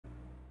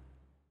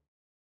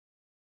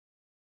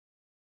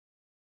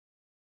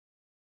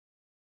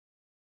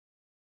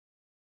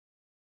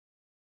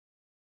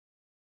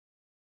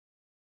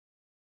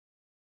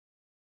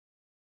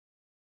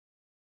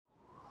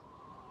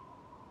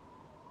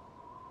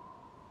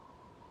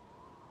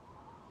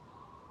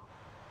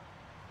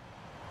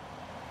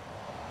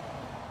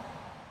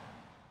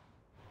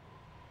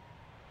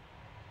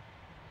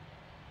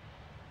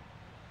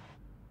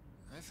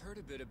I've heard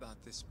a bit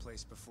about this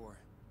place before.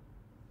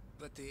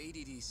 But the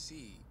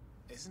ADDC,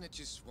 isn't it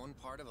just one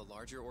part of a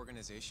larger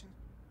organization?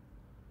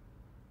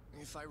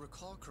 If I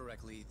recall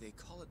correctly, they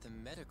call it the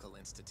Medical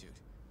Institute.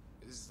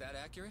 Is that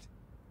accurate?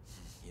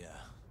 Yeah.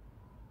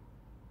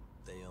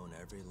 They own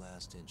every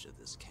last inch of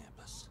this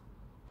campus.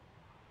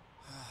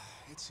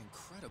 It's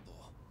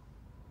incredible.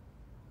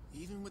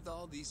 Even with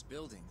all these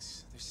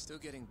buildings, they're still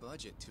getting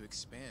budget to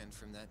expand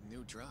from that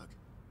new drug.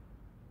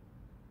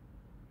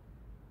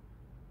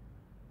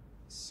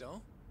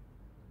 So?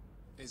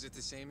 Is it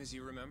the same as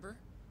you remember?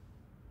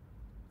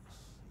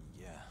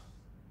 Yeah.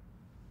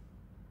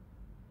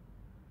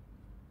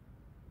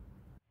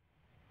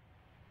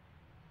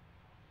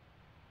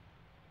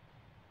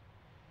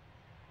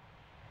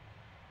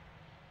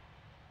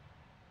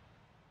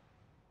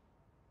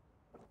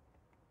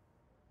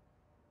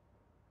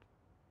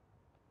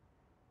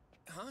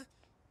 Huh?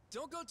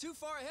 Don't go too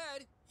far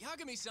ahead!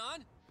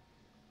 Yagami-san!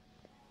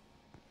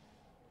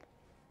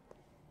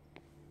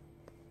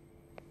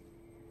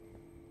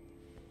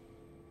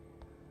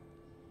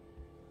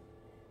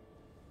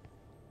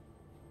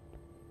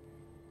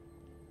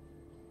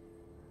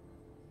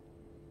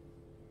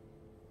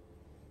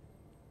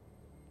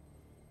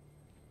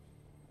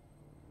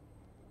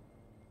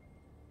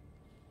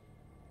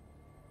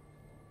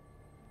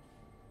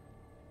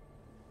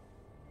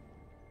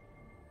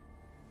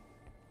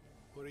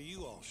 What are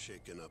you all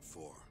shaken up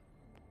for?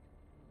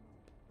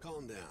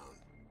 Calm down.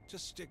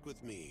 Just stick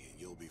with me and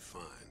you'll be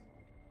fine.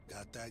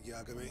 Got that,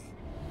 Yagami?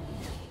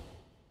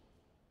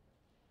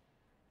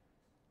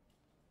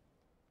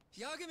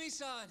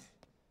 Yagami-san!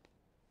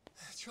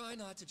 Try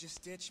not to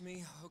just ditch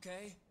me,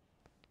 okay?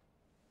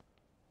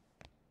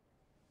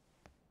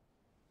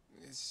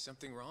 Is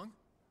something wrong?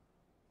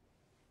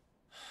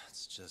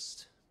 It's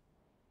just...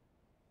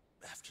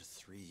 after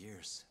 3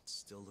 years, it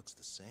still looks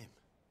the same.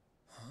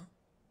 Huh?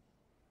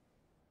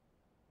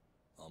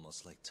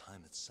 Almost like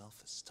time itself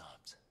has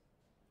stopped.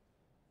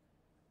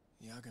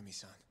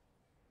 Yagami-san.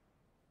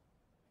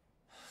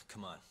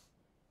 Come on.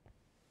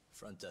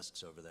 Front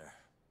desk's over there.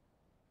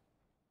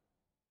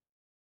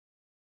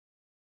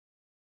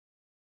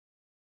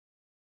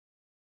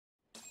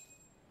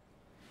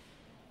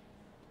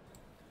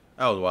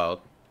 That was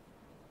wild.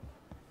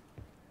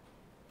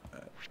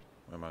 Where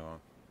am I going?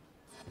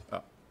 Oh.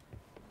 Am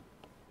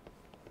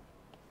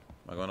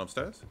I going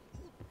upstairs?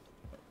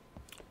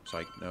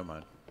 Psych, never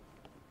mind.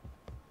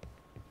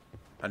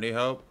 I need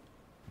help.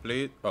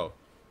 Please. Oh.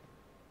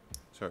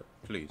 Sir,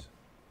 please.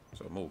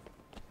 So move.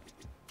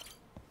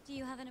 Do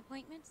you have an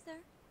appointment, sir?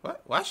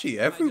 What? Why is she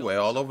everywhere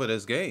all over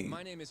this game?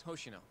 My name is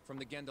Hoshino from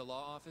the Genda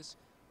Law Office.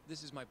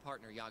 This is my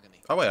partner, Yagami.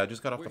 Oh wait, I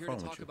just got off We're the here phone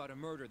to with talk you. about a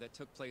murder that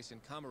took place in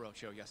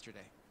Kamurocho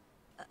yesterday.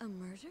 A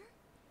murder?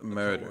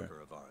 Murder. A coworker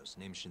of ours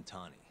named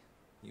Shintani.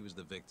 He was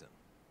the victim.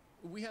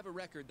 We have a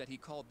record that he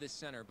called this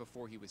center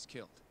before he was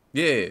killed.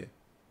 Yeah.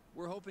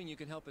 We're hoping you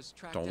can help us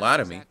track Don't down lie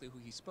to me. exactly who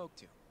he spoke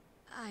to.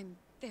 I'm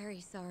very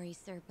sorry,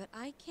 sir, but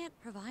I can't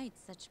provide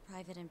such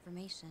private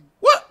information.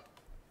 What?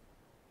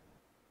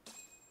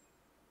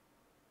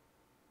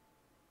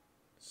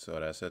 So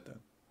that's it then.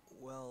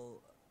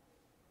 Well,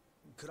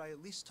 could I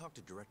at least talk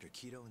to Director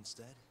Kido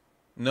instead?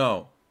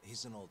 No.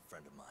 He's an old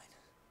friend of mine.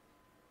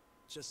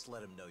 Just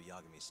let him know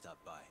Yagami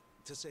stopped by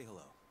to say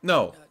hello.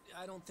 No.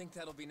 I don't think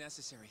that'll be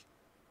necessary.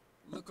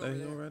 Look There over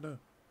you go, there. right there.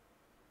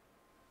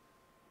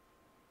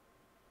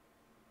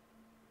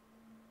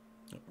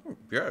 Oh,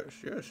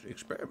 yes, yes, the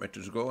experiment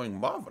is going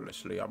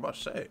marvelously, I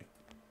must say.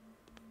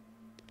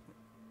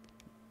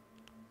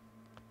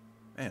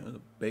 Man, those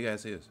are big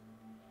ass ears.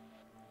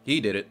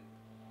 He did it.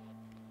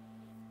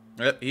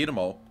 Yep, he them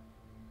all.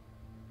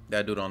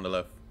 That dude on the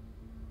left.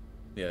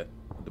 Yeah,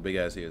 with the big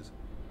ass ears.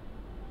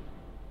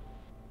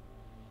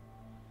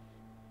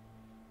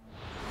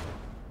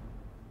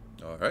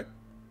 Alright.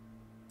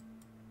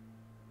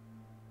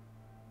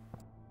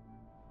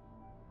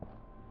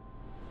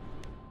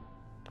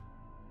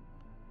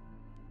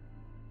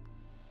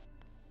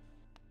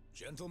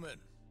 Gentlemen,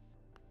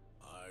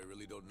 I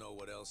really don't know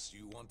what else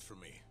you want from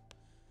me.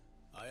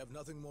 I have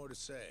nothing more to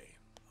say.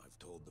 I've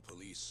told the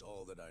police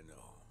all that I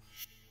know.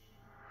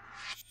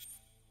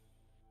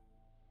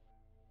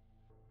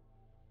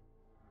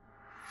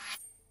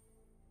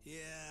 Yeah,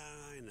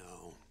 I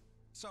know.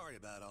 Sorry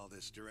about all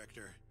this,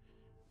 Director.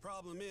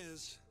 Problem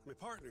is, my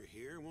partner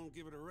here won't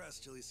give it a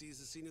rest till he sees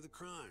the scene of the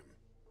crime.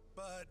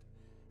 But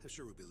I'm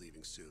sure we'll be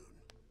leaving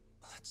soon.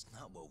 That's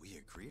not what we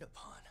agreed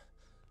upon.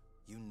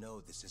 You know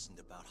this isn't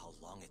about how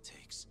long it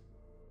takes.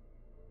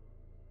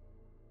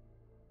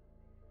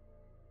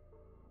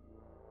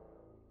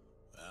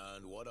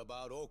 And what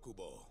about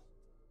Okubo?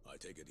 I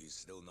take it he's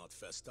still not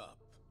fessed up.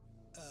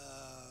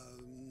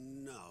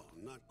 No,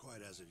 not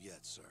quite as of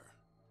yet, sir.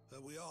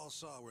 But we all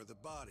saw where the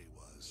body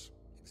was.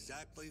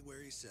 Exactly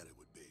where he said it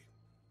would be.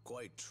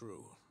 Quite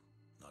true.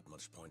 Not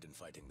much point in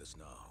fighting this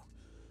now.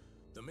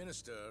 The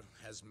Minister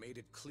has made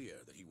it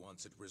clear that he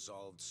wants it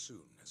resolved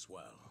soon as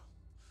well.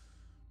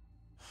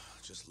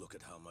 Just look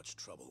at how much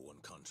trouble one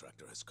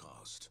contractor has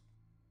caused.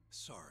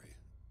 Sorry,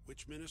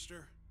 which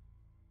minister?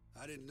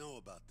 I didn't know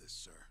about this,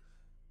 sir.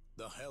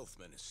 The health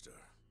minister.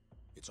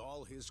 It's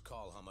all his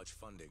call how much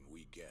funding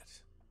we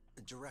get.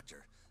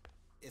 Director,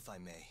 if I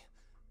may,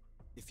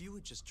 if you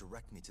would just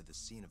direct me to the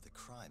scene of the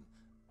crime,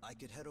 I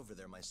could head over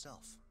there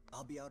myself.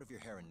 I'll be out of your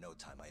hair in no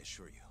time, I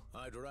assure you.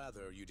 I'd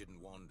rather you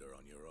didn't wander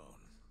on your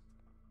own.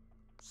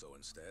 So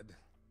instead,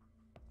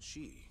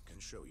 she can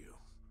show you.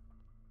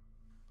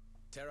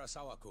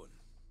 Terasawa-kun,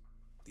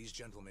 these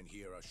gentlemen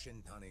here are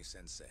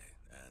Shintani-sensei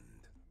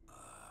and,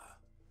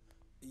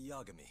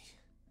 Yagami.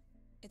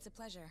 It's a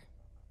pleasure.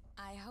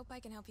 I hope I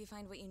can help you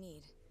find what you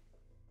need.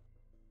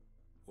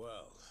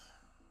 well,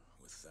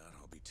 with that,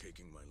 I'll be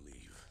taking my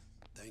leave.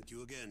 Thank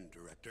you again,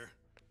 Director.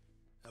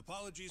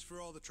 Apologies for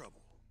all the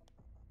trouble.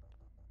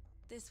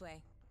 This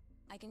way.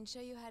 I can show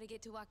you how to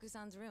get to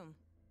Waku-san's room.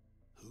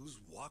 Who's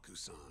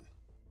Waku-san?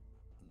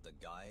 The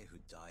guy who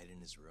died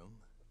in his room?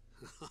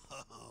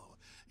 Oh,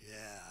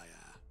 yeah.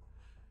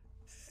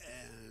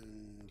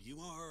 And you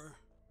are...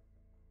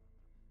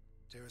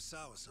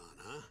 Terasawa-san,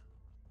 huh?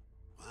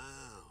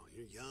 Wow,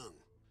 you're young.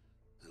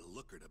 And a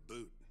looker to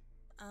boot.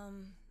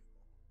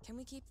 Can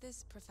we keep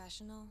this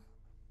professional?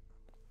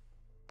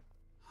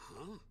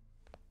 Huh?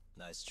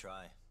 Nice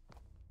try,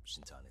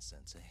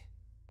 Shintani-sensei.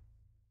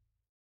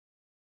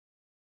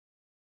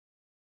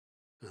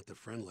 Not the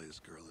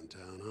friendliest girl in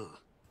town,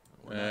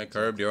 huh?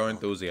 Curb your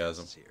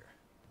enthusiasm. Here.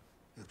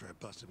 After I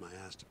busted my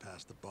ass to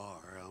pass the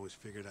bar, I always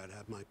figured I'd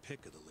have my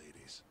pick of the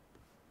ladies.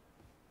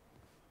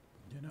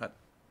 You're not.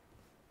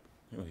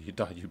 You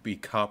thought you'd be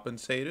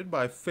compensated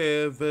by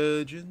fair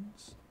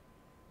virgins?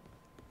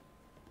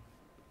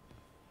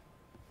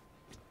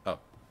 Oh.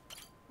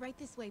 Right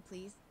this way,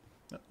 please.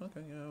 Oh,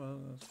 okay, yeah, well,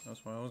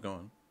 that's where I was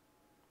going.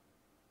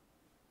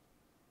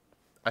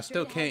 I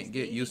still can't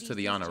get used to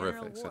the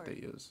honorifics that they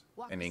use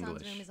in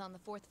English. Waku-san's room is on the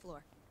 4th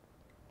floor.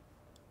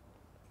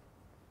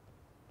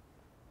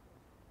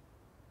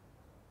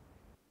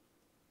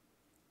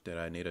 Did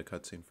I need a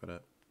cutscene for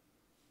that?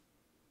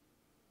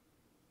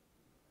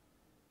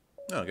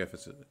 No, I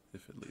guess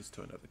if it leads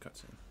to another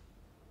cutscene.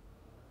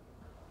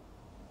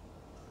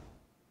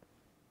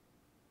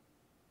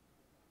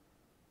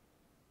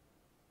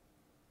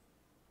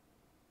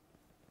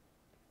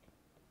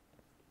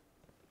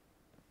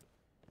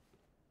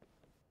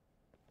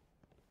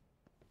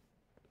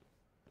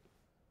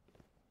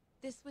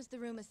 This was the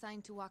room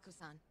assigned to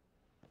Waku-san.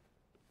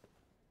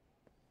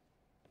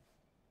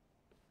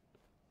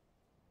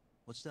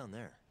 What's down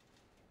there?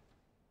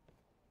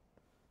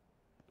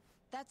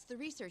 That's the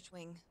research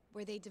wing,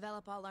 where they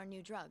develop all our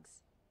new drugs.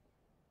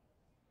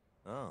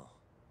 Oh.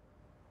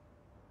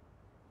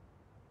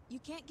 You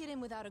can't get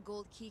in without a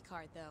gold key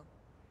card, though.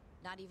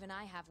 Not even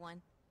I have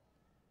one.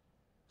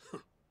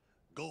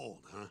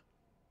 Gold, huh?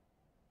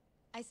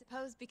 I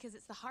suppose because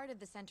it's the heart of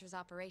the center's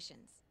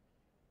operations.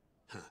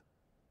 Huh.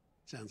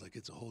 Sounds like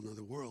it's a whole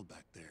nother world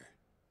back there.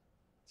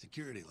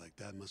 Security like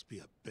that must be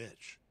a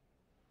bitch.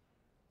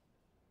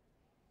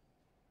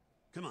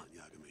 Come on,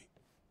 Yagami.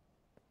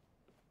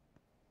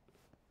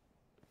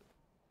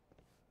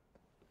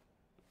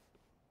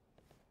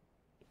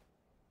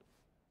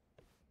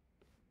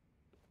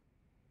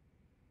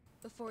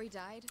 Before he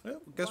died,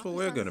 Well, guess what Waku-san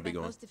we're gonna be spent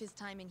going. most of his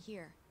time in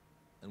here.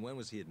 And when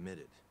was he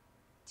admitted?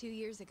 2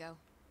 years ago.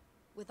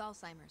 With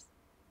Alzheimer's.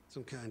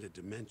 Some kind of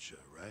dementia,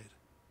 right?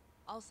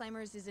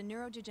 Alzheimer's is a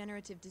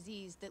neurodegenerative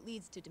disease that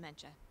leads to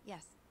dementia,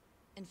 yes.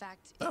 In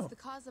fact, it's Oh. the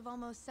cause of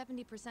almost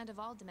 70% of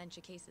all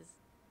dementia cases.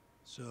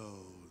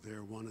 So,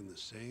 they're one and the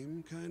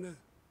same, kinda?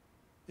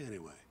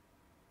 Anyway,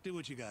 do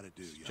what you gotta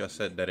do, Yagami. Just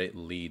said that it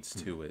leads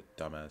to it,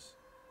 dumbass.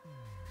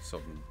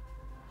 So,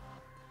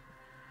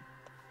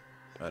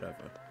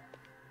 whatever.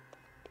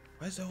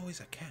 Why is there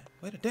always a cat?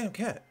 Where's the damn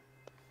cat?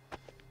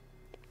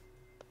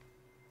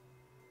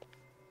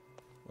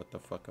 What the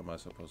fuck am I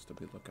supposed to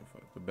be looking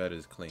for? The bed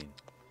is clean.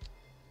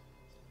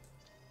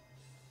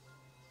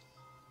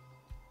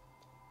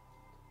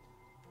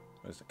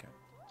 Where's the cat?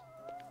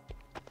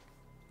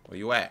 Where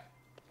you at?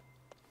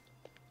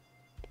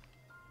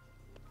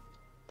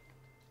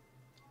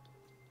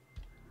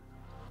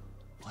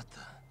 What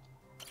the?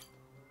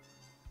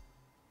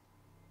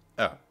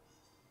 Oh.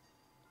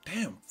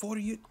 Damn,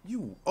 40,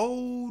 you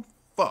old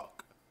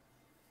fuck.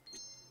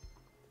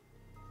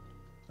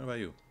 What about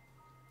you?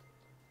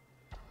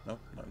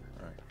 Nope, none.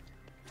 Alright.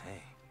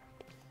 Hey.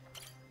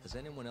 Has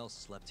anyone else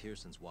slept here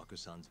since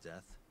Waku-san's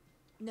death?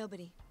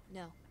 Nobody,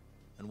 no.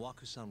 And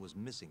Waku-san was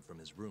missing from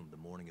his room the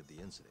morning of the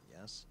incident,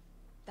 yes?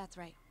 That's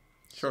right.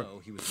 Sure.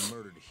 So he was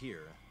murdered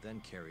here,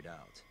 then carried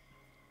out.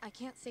 I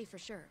can't say for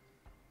sure,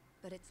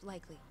 but it's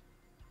likely.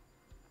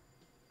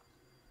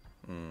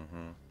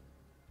 Mm-hmm.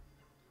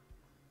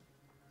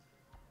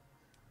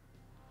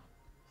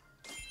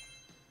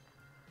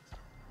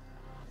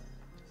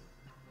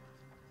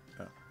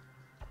 Oh.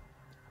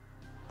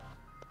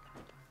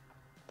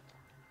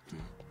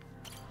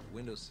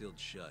 Window sealed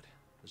shut.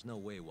 There's no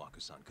way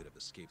Waku-san could have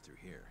escaped through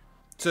here.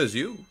 Says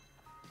you.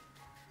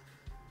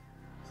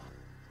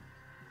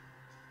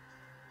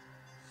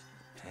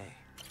 Hey,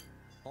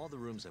 all the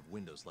rooms have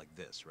windows like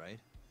this, right?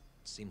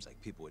 Seems like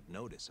people would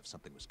notice if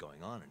something was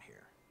going on in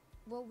here.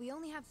 Well, we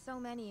only have so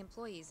many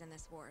employees in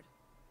this ward.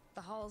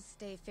 The halls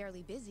stay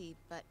fairly busy,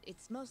 but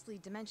it's mostly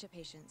dementia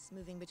patients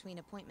moving between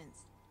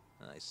appointments.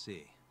 I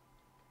see.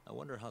 I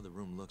wonder how the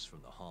room looks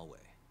from the hallway.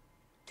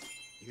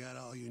 You got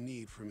all you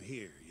need from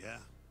here, yeah?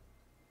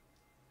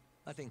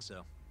 I think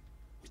so.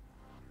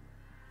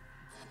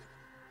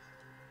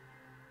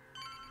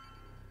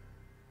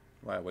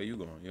 Why? Where you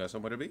going? You got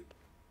somewhere to be?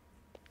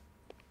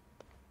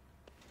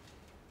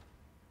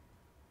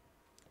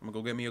 I'm gonna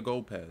go get me a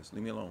gold pass.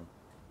 Leave me alone.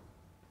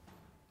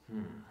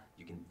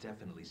 You can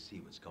definitely see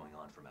what's going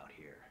on from out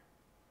here.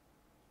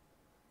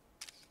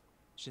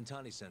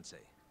 Shintani-sensei,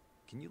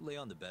 can you lay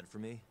on the bed for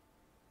me?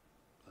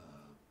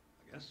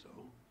 I guess so.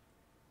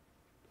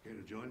 Care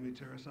to join me,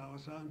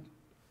 Terasawa-san?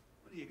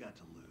 What do you got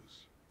to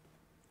lose?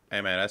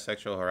 Hey man, that's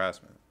sexual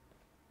harassment.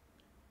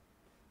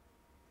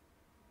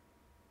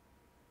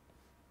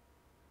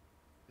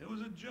 It was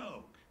a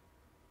joke.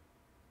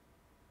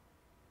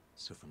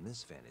 So from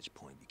this vantage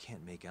point, you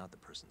can't make out the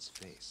person's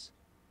face.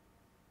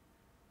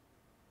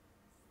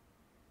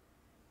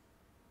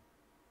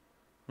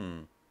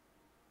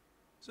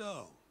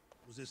 So,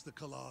 was this the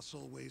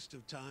colossal waste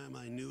of time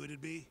I knew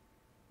it'd be?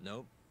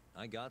 Nope.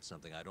 I got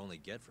something I'd only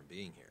get from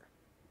being here.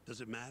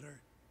 Does it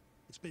matter?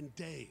 It's been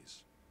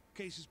days.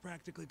 Case is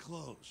practically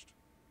closed.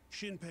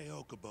 Shinpei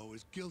Okubo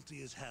is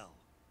guilty as hell.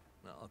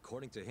 Well,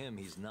 according to him,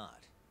 he's not.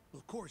 Well,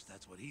 of course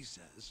that's what he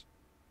says.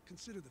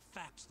 Consider the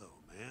facts, though,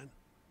 man.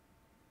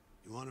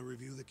 You want to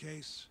review the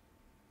case?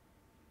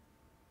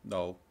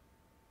 No.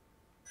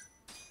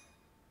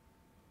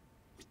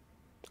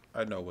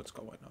 I know what's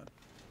going on.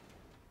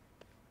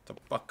 The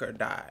fucker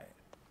died.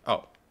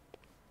 Oh.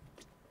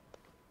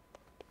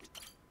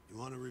 You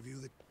want to review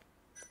the...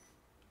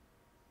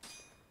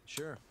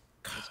 Sure.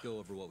 Let's go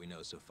over what we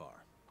know so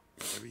far.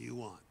 Whatever you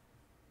want.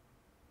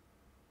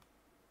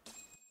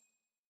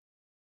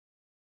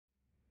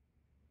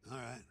 All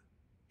right,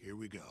 here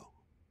we go.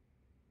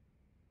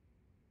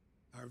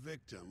 Our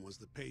victim was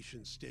the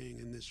patient staying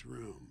in this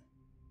room.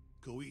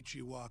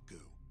 Koichi Waku,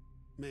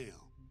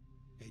 male,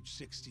 age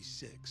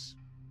 66.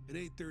 At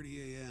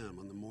 8:30 a.m.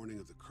 on the morning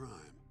of the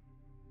crime,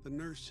 the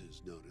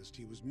nurses noticed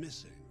he was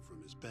missing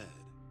from his bed.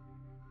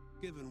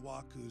 Given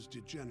Waku's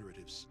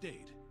degenerative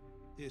state,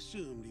 they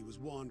assumed he was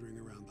wandering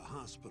around the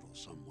hospital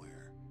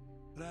somewhere.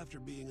 But after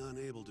being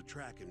unable to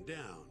track him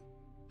down,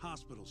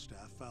 hospital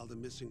staff filed a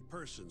missing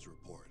persons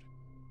report.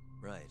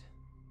 Right.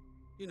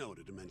 You know what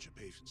a dementia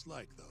patient's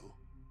like, though.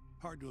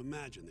 Hard to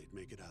imagine they'd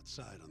make it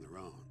outside on their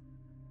own.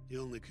 The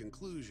only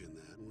conclusion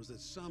then was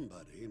that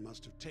somebody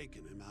must have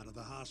taken him out of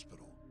the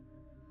hospital.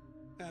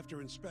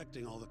 After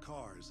inspecting all the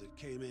cars that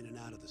came in and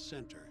out of the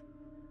center,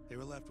 they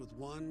were left with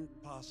one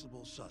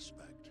possible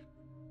suspect.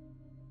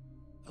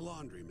 A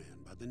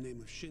laundryman by the name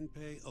of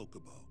Shinpei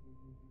Okubo.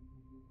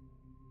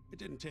 It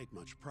didn't take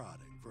much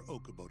prodding for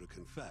Okubo to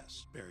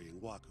confess burying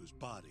Waku's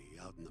body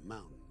out in the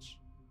mountains.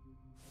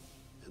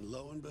 And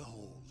lo and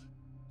behold,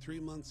 3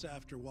 months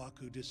after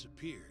Waku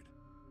disappeared,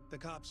 the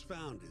cops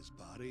found his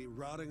body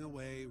rotting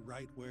away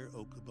right where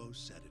Okubo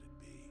said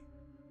it'd be.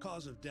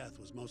 Cause of death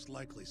was most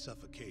likely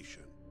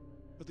suffocation,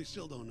 but they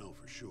still don't know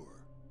for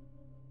sure.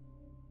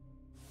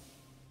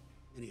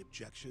 Any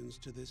objections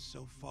to this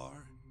so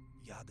far,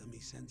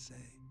 Yagami-sensei?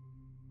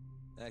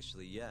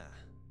 Actually, yeah.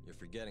 You're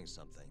forgetting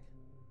something.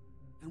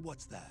 And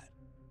what's that?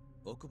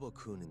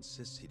 Okubo-kun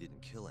insists he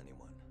didn't kill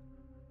anyone.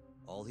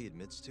 All he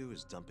admits to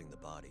is dumping the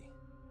body.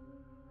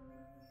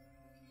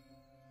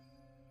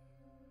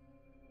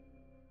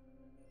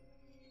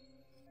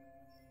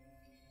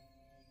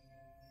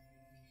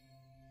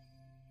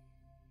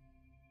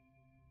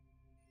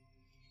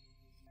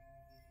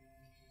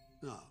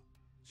 Oh,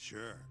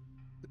 sure.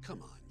 But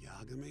come on,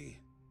 Yagami.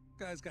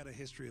 Guy's got a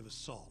history of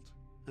assault,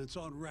 and it's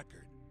on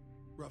record.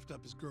 Roughed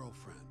up his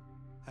girlfriend.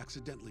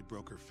 Accidentally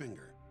broke her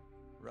finger.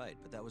 Right,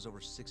 but that was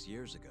over 6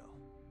 years ago.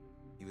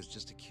 He was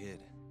just a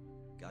kid.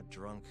 Got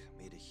drunk,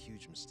 made a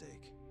huge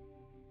mistake.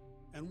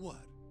 And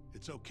what?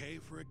 It's okay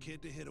for a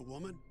kid to hit a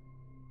woman?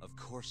 Of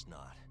course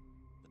not.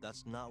 But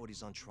that's not what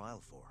he's on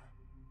trial for.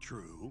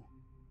 True.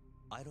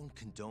 I don't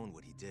condone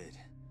what he did.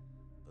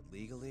 But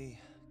legally,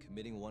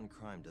 committing one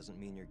crime doesn't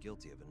mean you're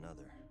guilty of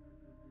another.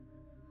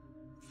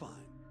 Fine.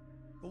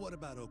 But what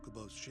about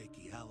Okubo's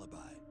shaky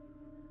alibi?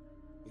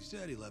 He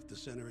said he left the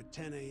center at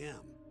 10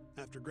 a.m.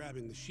 after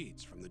grabbing the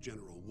sheets from the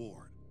general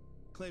ward.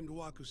 Claimed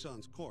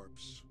Waku-san's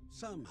corpse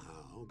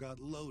somehow got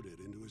loaded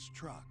into his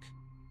truck.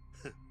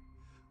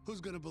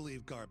 Who's gonna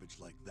believe garbage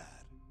like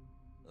that?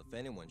 If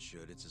anyone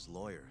should, it's his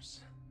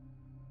lawyers.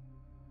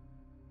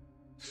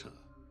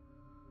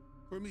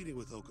 We're meeting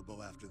with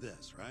Okubo after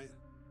this, right?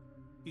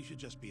 You should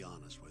just be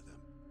honest with him.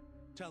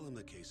 Tell him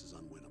the case is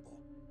unwinnable.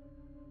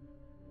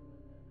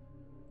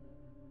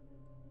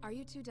 Are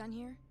you two done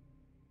here?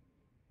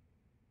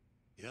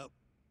 Yep.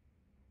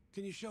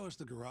 Can you show us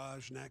the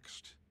garage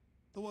next?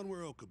 The one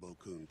where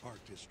Okubo-kun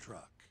parked his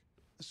truck.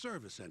 The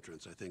service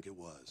entrance, I think it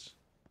was.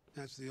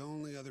 That's the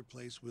only other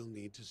place we'll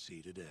need to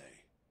see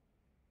today.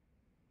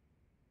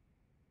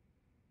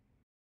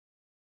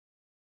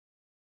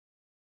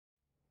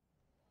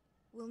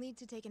 We'll need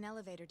to take an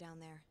elevator down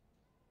there.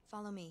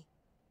 Follow me.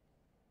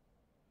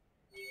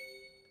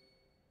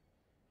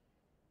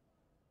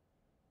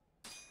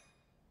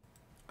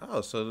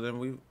 Oh, so then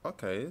we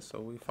okay. So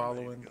we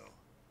following.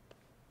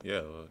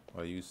 Yeah.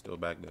 Are you still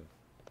back there?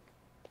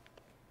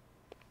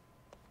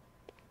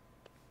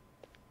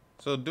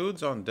 So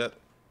dude's on death.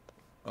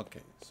 Okay.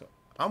 So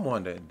I'm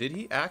wondering, did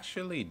he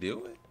actually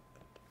do it?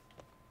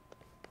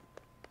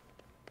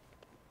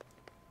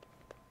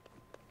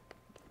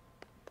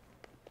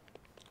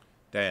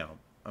 Damn.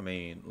 I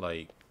mean,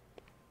 like,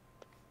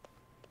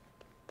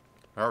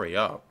 hurry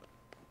up.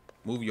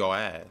 Move your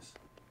ass.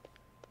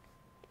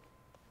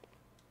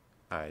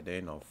 Alright, there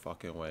ain't no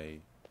fucking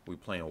way we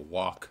playing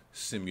walk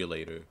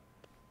simulator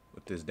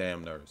with this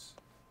damn nurse.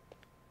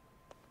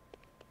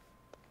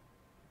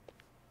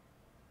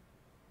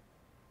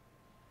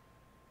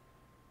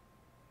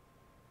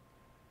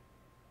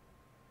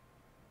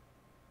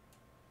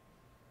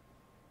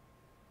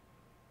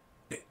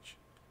 Bitch.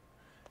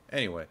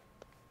 Anyway.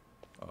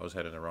 Oh, I was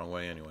heading the wrong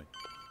way anyway.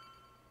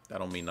 That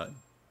don't mean nothing.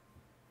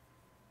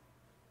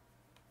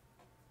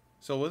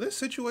 So with this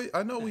situation,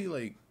 I know we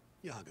like...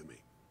 Yagami,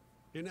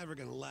 you're never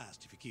gonna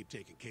last if you keep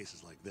taking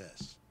cases like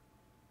this.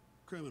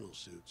 Criminal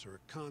suits are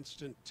a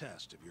constant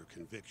test of your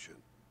conviction,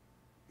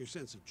 your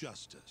sense of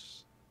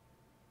justice.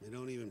 They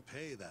don't even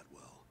pay that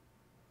well.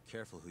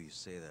 Careful who you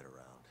say that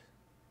around.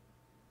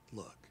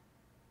 Look,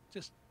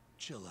 just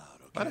chill out,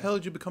 okay? Why the hell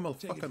did you become a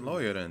Take it fucking from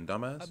lawyer me. then,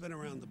 dumbass? I've been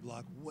around the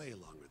block way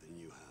longer than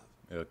you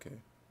have.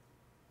 Okay.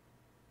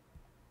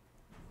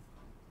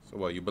 So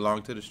what, you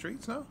belong to the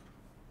streets now?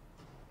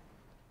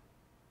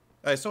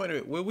 Hey, so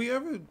anyway,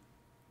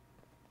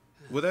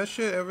 will that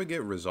shit ever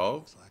get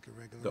resolved? Looks like a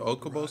regular The old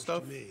Okubo garage to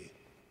stuff? me.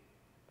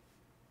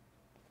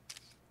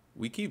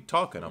 We keep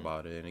talking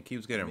about it, and it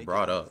keeps getting Make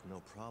brought it out up. with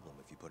no problem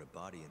if you put a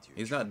body into your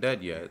He's truck not dead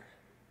out yet, here.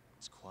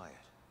 It's quiet.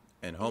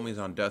 and homie's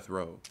on death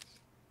row.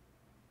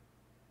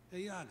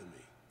 Hey, Yagami,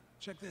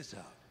 check this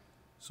out.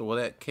 So will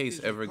that case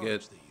These are ever get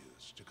cards they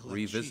use to collect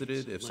revisited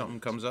sheets and if something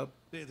limits. comes up?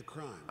 Day of the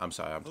crime. I'm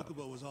sorry, I'm talking.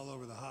 Okubo was all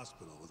over the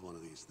hospital with one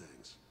of these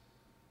things.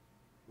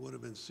 Would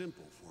have been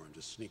simple for him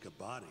to sneak a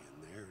body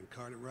in there and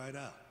cart it right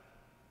out.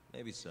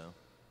 Maybe so.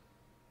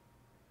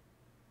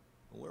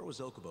 Where was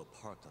Okubo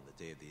parked on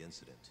the day of the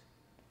incident?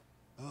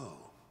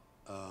 Oh,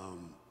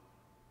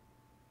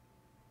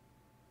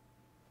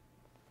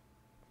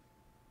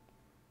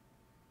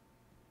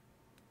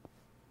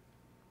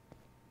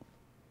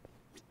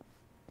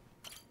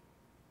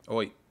 Oh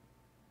wait,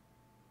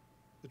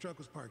 the truck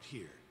was parked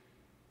here,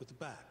 with the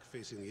back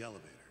facing the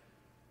elevator.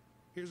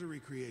 Here's a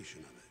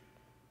recreation of it.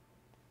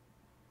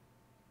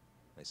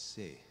 I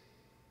see.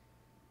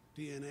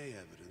 DNA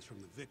evidence from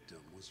the victim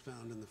was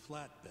found in the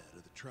flatbed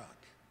of the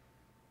truck.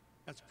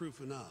 That's proof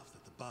enough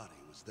that the body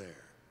was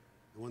there.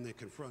 And when they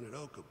confronted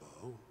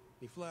Okubo,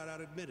 he flat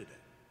out admitted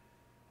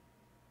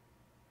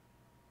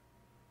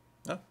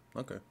it. oh,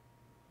 okay.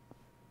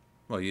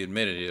 Well, he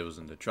admitted it was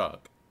in the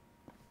truck.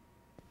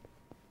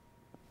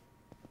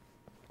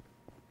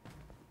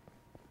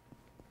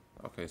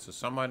 Okay, so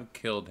someone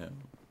killed him.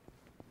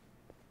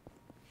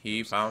 He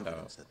There's found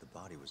evidence out. that the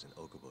body was in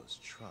Okubo's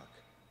truck.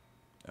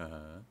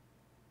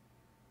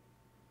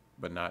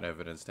 But not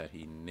evidence that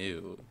he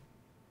knew.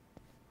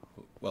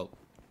 Well,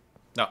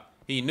 no,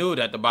 he knew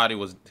that the body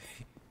was.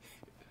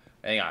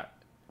 Hang on.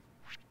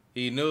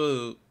 He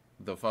knew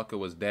the fucker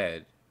was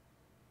dead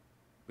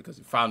because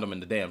he found him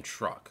in the damn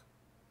truck.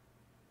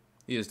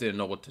 He just didn't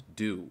know what to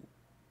do.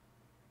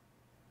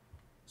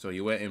 So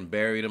he went and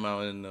buried him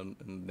out in the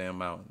damn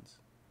mountains.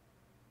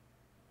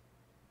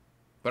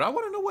 But I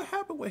want to know what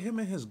happened with him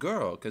and his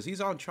girl, because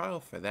he's on trial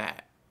for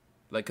that.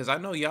 Like, because I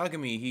know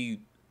Yagami,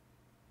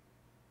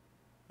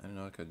 I don't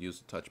know, I could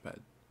use the touchpad.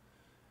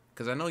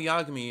 Because I know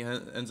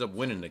Yagami ends up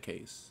winning the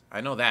case.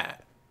 I know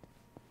that.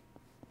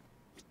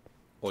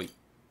 Oi.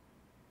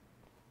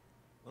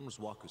 When was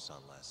Waku-san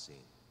last seen?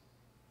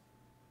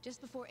 Just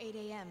before 8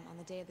 a.m. on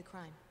the day of the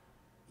crime.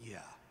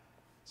 Yeah,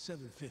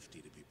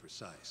 7:50 to be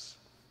precise.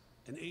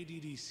 An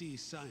ADDC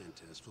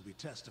scientist will be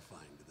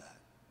testifying to that.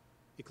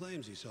 He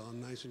claims he saw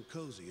him nice and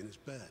cozy in his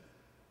bed.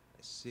 I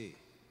see.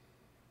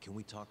 Can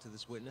we talk to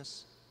this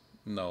witness?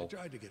 No. I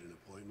tried to get an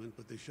appointment,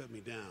 but they shut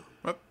me down.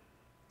 Yep.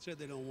 Said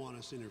they don't want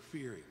us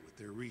interfering with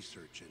their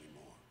research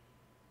anymore.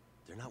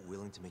 They're not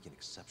willing to make an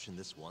exception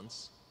this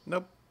once?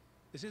 Nope.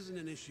 This isn't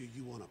an issue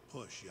you want to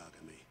push,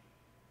 Yagami.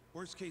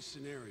 Worst case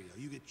scenario,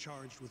 you get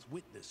charged with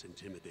witness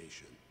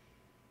intimidation.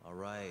 All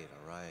right.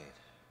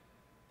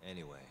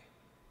 Anyway,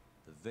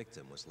 the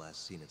victim was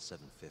last seen at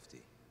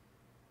 7:50.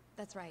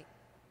 That's right.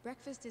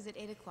 Breakfast is at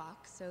 8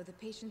 o'clock, so the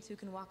patients who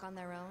can walk on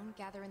their own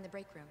gather in the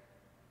break room.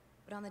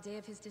 But on the day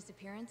of his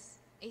disappearance,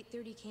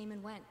 8:30 came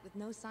and went with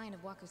no sign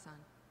of Waku-san.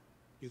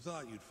 You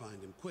thought you'd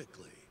find him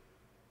quickly.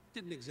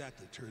 Didn't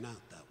exactly turn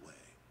out that way.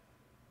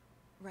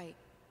 Right.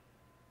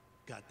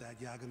 Got that,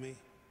 Yagami?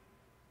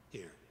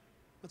 Here,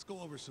 let's go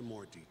over some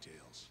more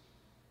details.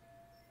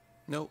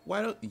 No,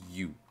 why don't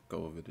you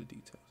go over the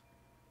details?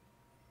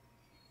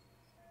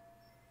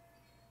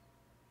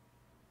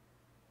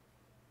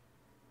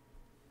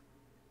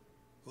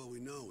 What we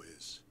know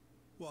is,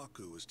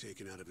 Waku was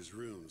taken out of his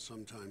room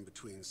sometime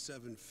between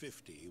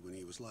 7:50 when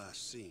he was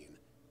last seen,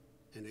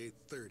 and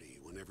 8:30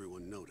 when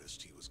everyone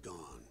noticed he was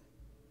gone.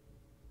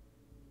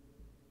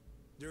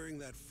 During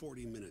that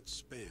 40-minute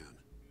span,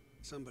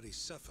 somebody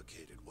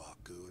suffocated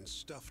Waku and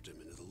stuffed him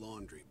into the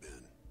laundry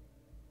bin.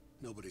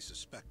 Nobody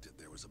suspected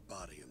there was a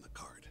body in the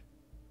cart.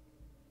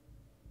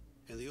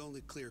 And the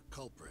only clear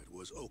culprit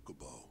was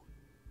Okubo,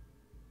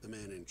 the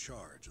man in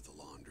charge of the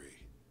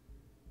laundry.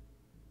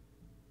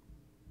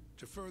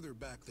 To further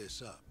back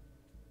this up,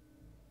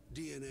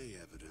 DNA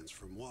evidence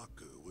from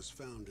Waku was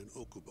found in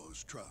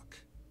Okubo's truck.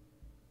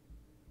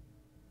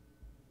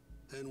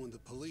 Then when the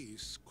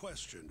police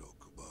questioned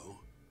Okubo,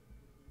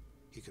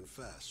 he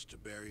confessed to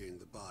burying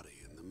the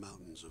body in the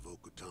mountains of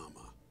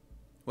Okutama.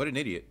 What an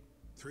idiot.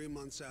 3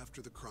 months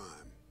after the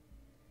crime,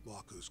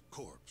 Waku's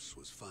corpse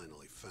was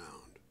finally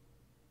found.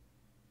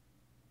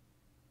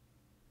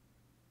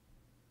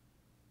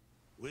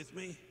 With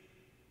me?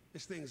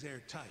 This thing's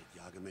airtight,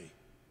 Yagami.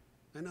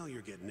 I know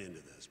you're getting into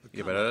this, but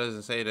Yeah, but that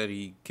doesn't say that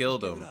he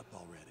killed give him. it up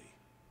already.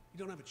 You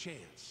don't have a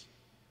chance.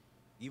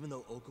 Even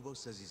though Okubo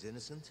says he's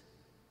innocent,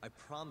 I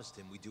promised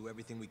him we'd do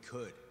everything we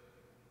could.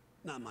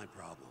 Not my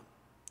problem.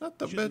 Not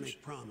the You shouldn't bitch.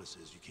 make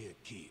promises you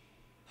can't keep.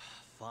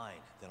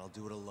 Fine, then I'll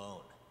do it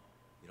alone.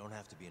 You don't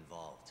have to be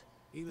involved.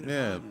 Even if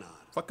Yeah, I'm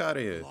not. fuck out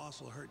of The here.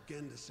 loss will hurt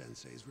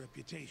Genda-sensei's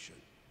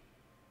reputation.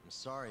 I'm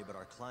sorry, but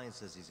our client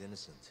says he's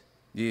innocent.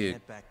 Yeah.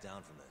 Can't back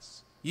down from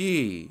this.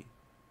 Yeah.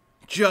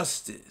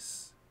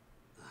 Justice.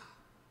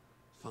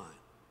 Fine.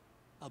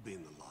 I'll be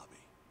in the lobby.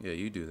 Yeah,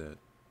 you do that.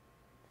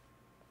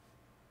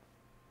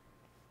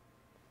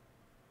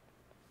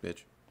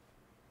 Bitch.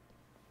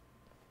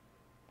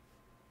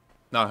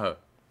 Not her.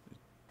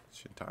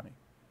 Shintani.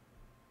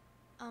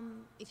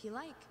 If you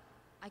like,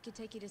 I could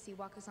take you to see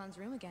Wako-san's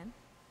room again.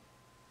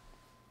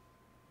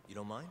 You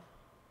don't mind?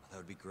 That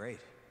would be great.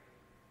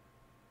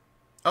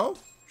 Oh,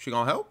 she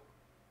gonna help?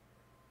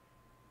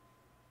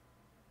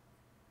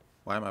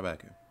 Why am I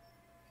back here?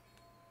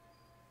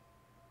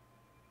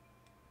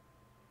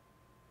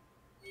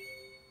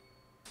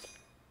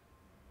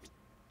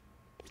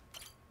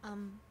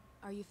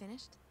 Are you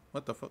finished?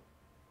 What the fuck?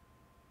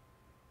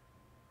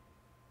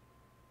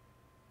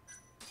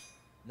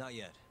 Not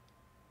yet.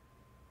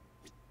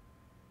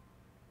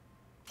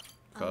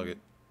 Fuck it.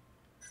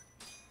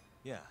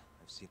 Yeah,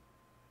 I've seen.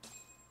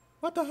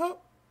 What the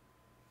hell?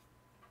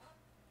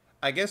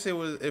 I guess it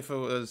was, if it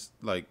was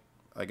like,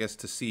 I guess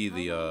to see How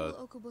the long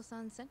will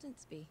Okubo-san's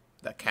sentence be?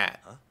 that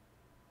cat. Huh?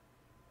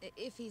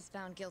 If he's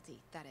found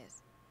guilty, that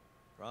is.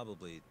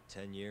 Probably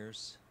 10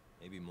 years,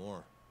 maybe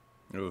more.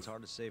 Oof. It's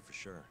hard to say for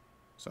sure.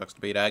 Sucks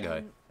to be that guy.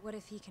 And what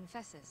if he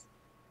confesses?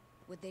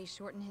 Would they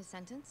shorten his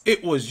sentence?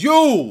 It was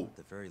you. At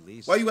the very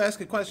least, Why you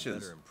asking it'll make a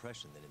questions? better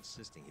impression than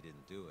insisting he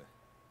didn't do it.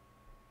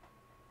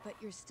 But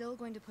you're still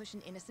going to push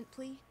an innocent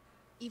plea?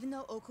 Even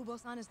though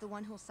Okubo-san is the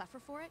one who'll suffer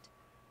for it?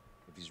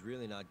 If he's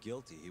really not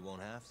guilty, he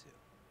won't have to.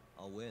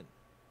 I'll win.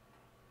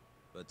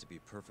 But to be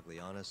perfectly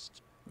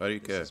honest, Why do you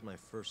this care? is my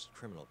first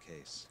criminal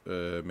case.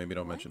 Maybe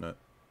don't What? mention that.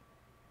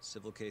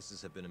 Civil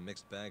cases have been a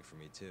mixed bag for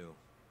me too.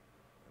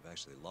 I've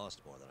actually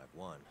lost more than I've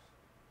won.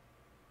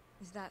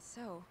 Is that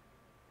so?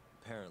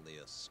 Apparently,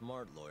 a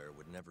smart lawyer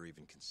would never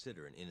even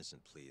consider an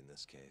innocent plea in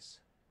this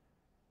case.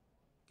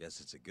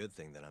 Guess it's a good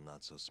thing that I'm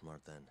not so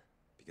smart then,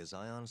 because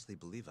I honestly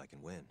believe I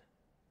can win.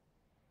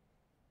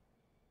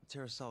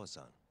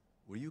 Terasawa-san,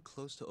 were you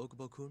close to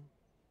Okubo-kun?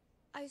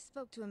 I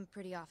spoke to him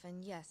pretty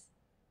often, yes.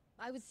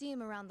 I would see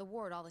him around the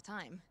ward all the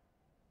time.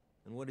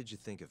 And what did you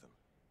think of him?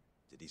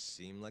 Did he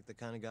seem like the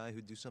kind of guy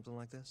who'd do something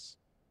like this?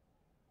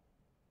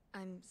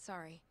 I'm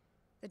sorry.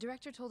 The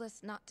director told us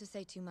not to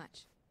say too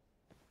much.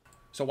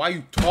 So why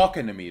you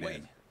talking to me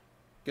then?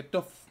 Wait.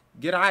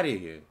 Get out of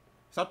here.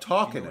 Stop If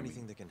talking you know to me.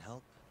 anything that can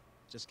help,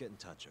 just get in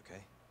touch,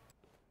 okay?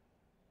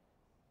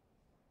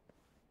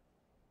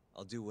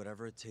 I'll do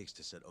whatever it takes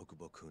to set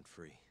Okubo-kun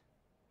free.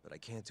 But I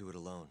can't do it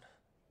alone.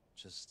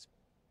 Just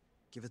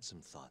give it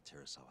some thought,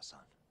 Terasawa-san.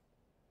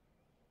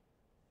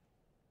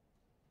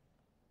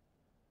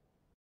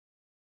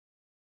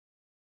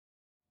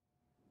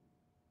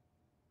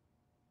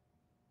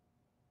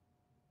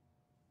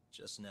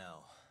 Just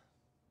now,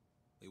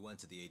 we went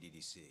to the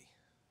ADDC.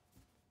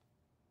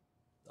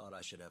 Thought I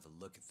should have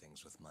a look at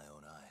things with my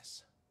own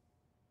eyes.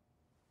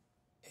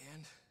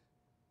 And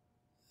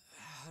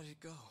how did it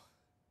go?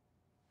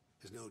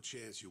 There's no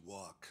chance you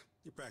walk.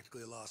 You're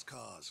practically a lost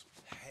cause.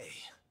 Hey,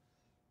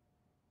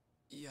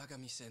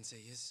 Yagami-sensei,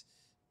 is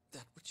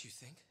that what you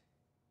think?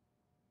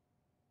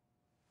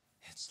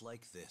 it's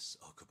like this,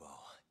 Okubo.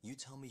 You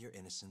tell me you're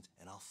innocent,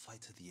 and I'll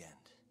fight to the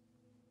end.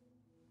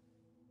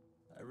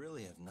 I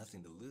really have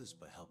nothing to lose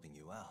by helping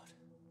you out.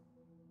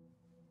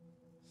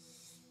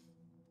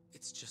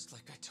 It's just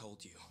like I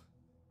told you.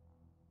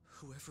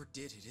 Whoever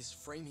did it is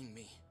framing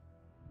me.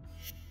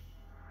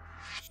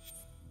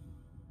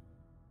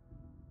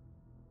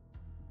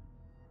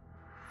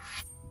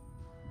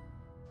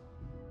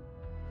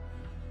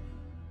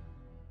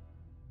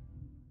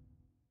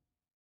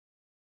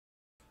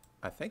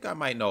 I think I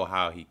might know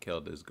how he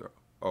killed this girl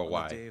or On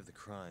why. the day of the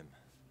crime,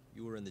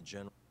 You were in the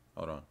general...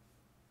 Hold on.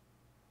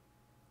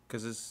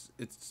 Because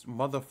it's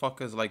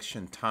motherfuckers like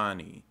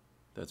Shintani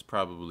that's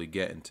probably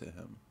getting to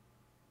him.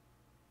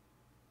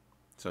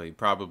 So he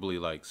probably,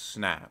 like,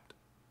 snapped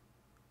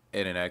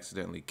and then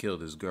accidentally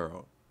killed his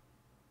girl.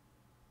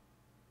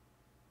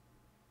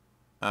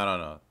 I don't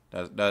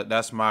know.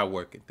 That's my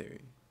working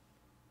theory.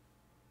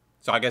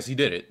 So I guess he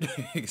did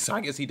it. So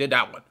I guess he did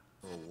that one.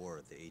 War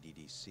at the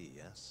ADDC,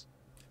 yes?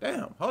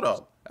 Damn, hold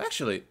up.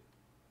 Actually,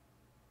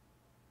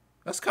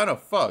 that's kind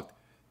of fucked.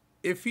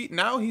 If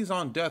now he's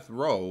on death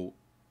row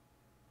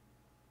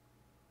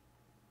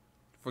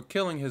for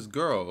killing his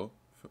girl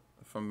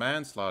for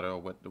manslaughter or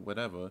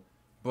whatever.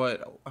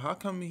 But how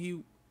come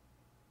he?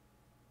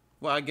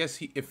 Well, I guess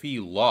if he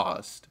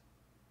lost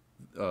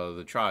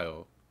the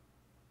trial,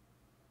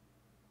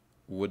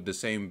 would the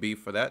same be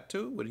for that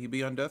too? Would he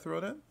be on death row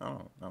then? I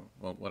don't know.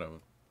 Well, whatever.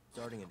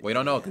 We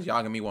don't know because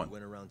y'all give me one.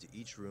 Went around to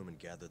each room and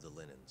gathered the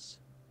linens.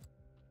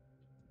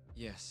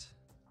 Yes.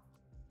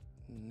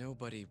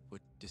 Nobody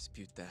would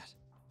dispute that.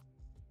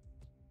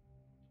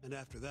 And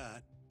after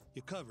that,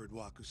 you covered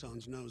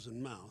Wakusan's nose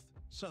and mouth,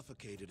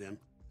 suffocated him,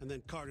 and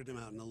then carted him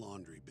out in the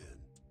laundry bin.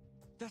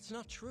 That's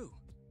not true.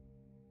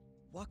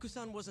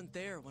 Wakusan wasn't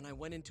there when I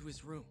went into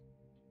his room.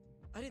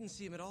 I didn't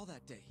see him at all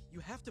that day. You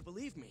have to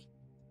believe me.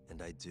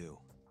 And I do.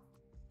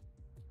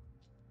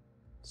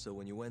 So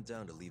when you went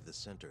down to leave the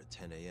center at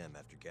 10 a.m.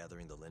 after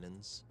gathering the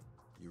linens,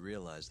 you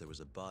realized there was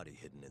a body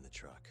hidden in the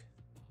truck.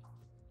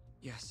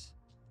 Yes.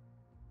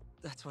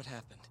 That's what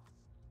happened.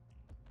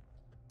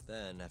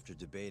 Then, after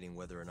debating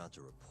whether or not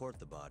to report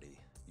the body,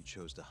 you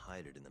chose to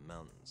hide it in the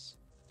mountains.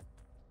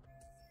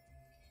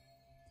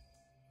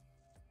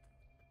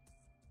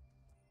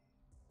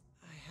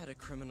 I had a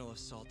criminal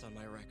assault on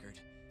my record.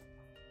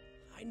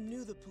 I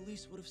knew the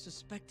police would have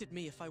suspected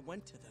me if I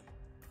went to them.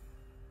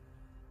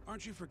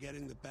 Aren't you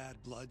forgetting the bad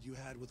blood you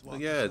had with Wakusan? Well,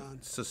 yeah,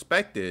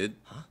 suspected,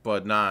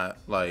 but not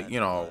like, Bad you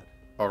know,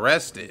 blood?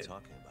 arrested. What are you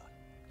talking about?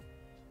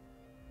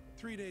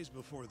 3 days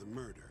before the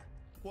murder,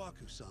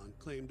 Wakusan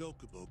claimed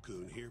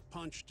Okubo-kun here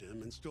punched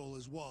him and stole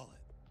his wallet.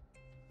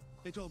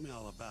 They told me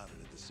all about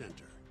it at the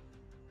center.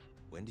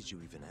 When did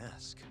you even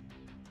ask?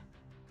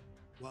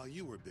 While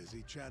you were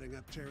busy chatting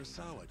up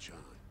Terasawa-chan.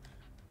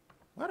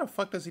 Why the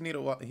fuck does he need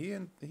a wallet? He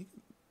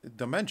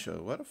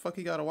dementia. What the fuck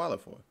he got a wallet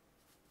for?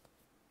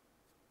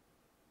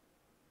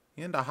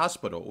 He in the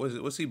hospital.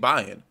 What's he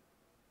buying?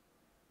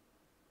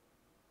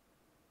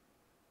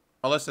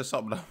 Unless there's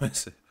something I'm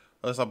missing.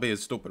 Unless I'm being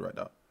stupid right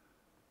now.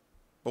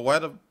 But why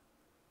the...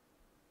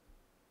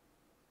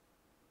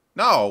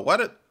 No, why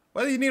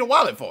do you need a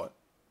wallet for?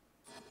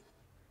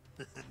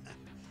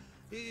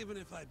 Even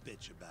if I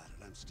bitch about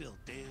it, I'm still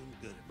damn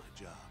good at my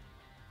job.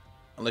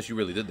 Unless you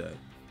really did that.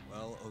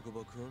 Well,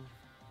 Okubo-kun,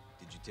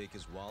 did you take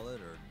his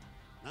wallet or...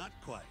 Not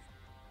quite.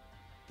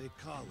 They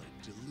call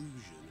it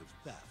delusion of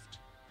theft.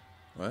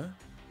 What?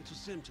 It's a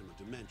symptom of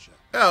dementia.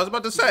 Yeah, I was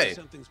about to say. If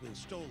something's been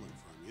stolen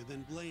from you,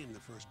 then blame the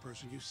first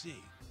person you see.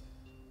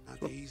 Not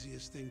the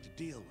easiest thing to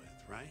deal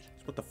with, right?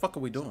 So what the fuck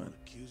are we doing? Someone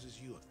accuses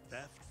you of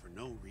theft for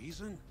no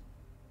reason?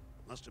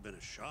 Must have been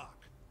a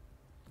shock.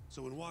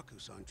 So when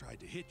Wakusan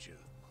tried to hit you,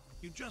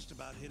 you just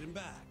about hit him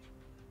back.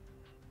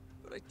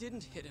 But I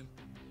didn't hit him.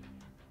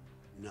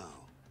 No.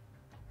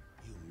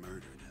 You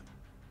murdered him.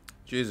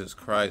 Jesus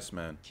Christ,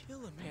 man.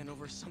 Kill a man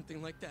over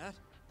something like that?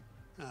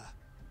 Ah.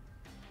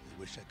 I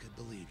wish I could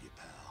believe you,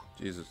 pal.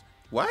 Jesus.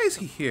 Why is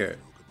he here?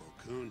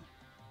 Okubo-kun,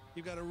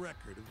 you got a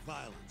record of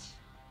violence.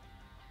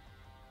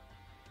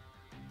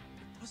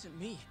 It wasn't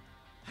me.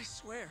 I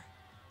swear.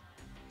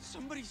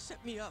 Somebody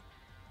set me up.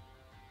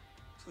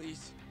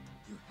 Please,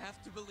 you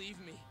have to believe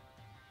me.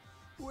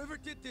 Whoever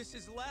did this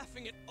is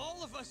laughing at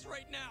all of us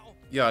right now.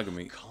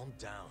 Yagami, Calm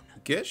down.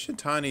 get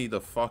Shintani the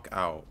fuck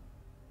out.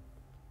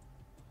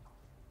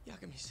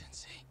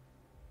 Yagami-sensei,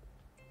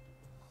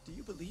 do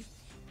you believe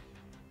me?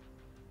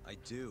 I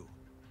do.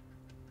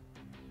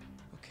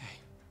 Okay.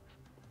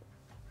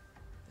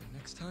 Then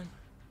next time,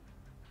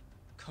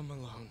 come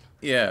alone.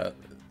 Yeah,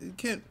 you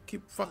can't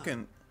keep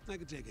fucking... I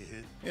could take a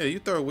hint. Yeah, you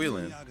throw a wheel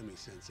in.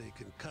 Yagami-sensei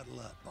can cuddle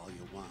up all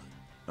you want.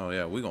 Oh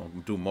yeah, we gonna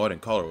do more than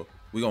color.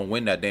 We gonna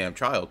win that damn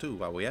trial too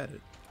while we at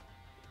it.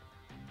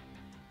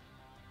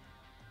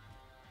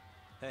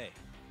 Hey,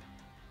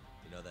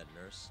 you know that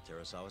nurse,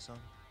 Terasawa-san?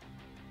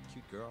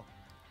 Cute girl.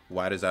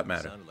 Why does that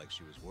matter? Sounded like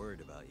she was worried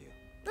about you.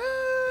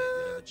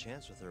 You'd have a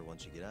chance with her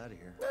once you get out of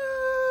here.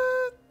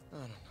 I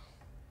don't know.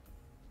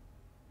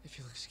 If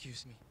you'll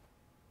excuse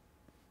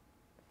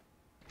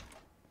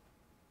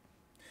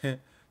me.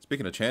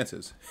 Speaking of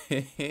chances,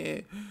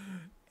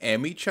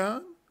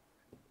 Amy-chan?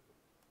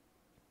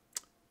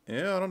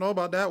 Yeah, I don't know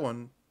about that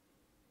one.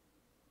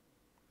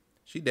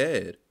 She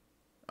dead.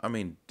 I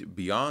mean,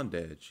 beyond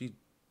dead. She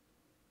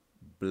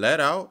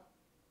bled out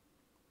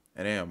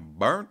and then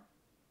burnt.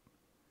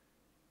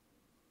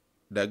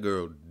 That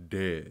girl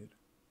dead.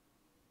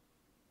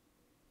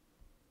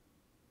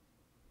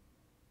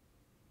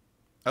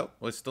 Oh,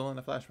 we're still in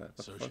the flashback.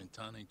 What So the fuck?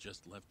 Shintani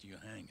just left you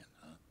hanging,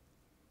 huh?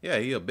 Yeah,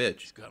 he a bitch.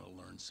 He's gotta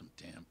learn some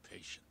damn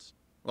patience.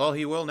 Well,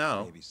 he will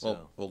now. Maybe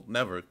so. Well,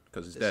 never,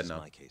 because he's This dead is now.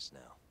 my case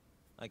now.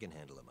 I can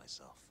handle it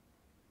myself.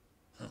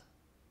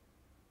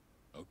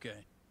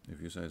 Okay.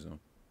 If you say so.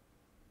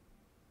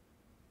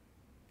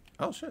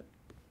 Oh, shit.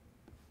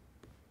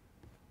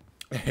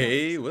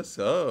 Hey, what's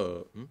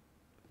up?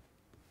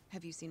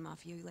 Have you seen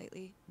Mafia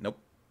lately? Nope.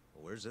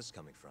 Well, where's this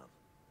coming from?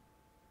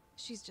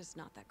 She's just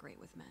not that great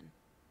with men.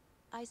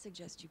 I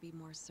suggest you be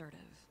more assertive.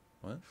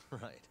 What?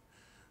 Right.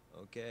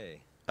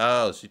 Okay.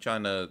 Oh, she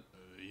trying to...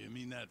 You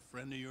mean that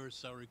friend of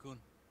yours, Saori-kun?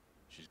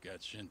 She's got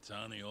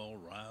Shintani all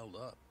riled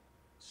up.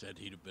 Said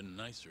he'd have been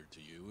nicer to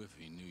you if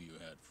he knew you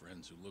had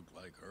friends who looked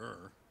like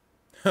her.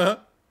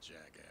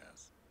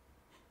 Jackass.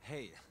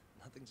 Hey,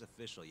 nothing's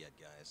official yet,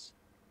 guys.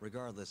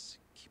 Regardless,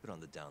 keep it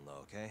on the down low,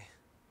 okay?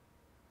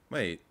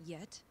 Wait.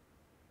 Yet?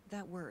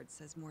 That word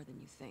says more than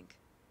you think.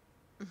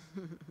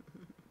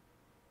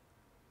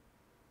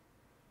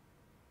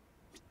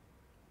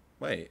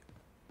 Wait.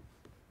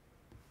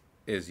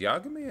 Is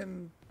Yagami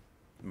and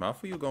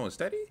Mafuyu going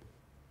steady?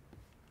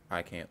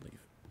 I can't leave.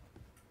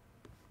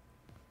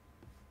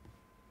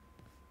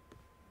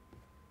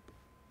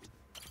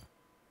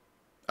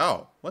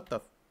 Oh, what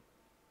the...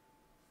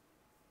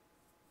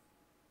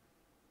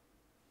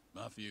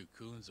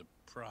 Mafia-kun's a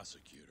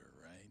prosecutor,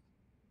 right?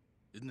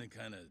 Isn't it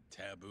kind of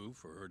taboo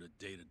for her to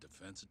date a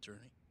defense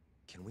attorney?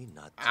 Can we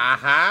not do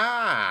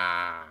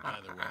Aha!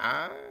 Either way,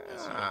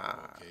 guess the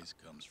Okubo case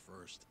comes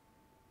first.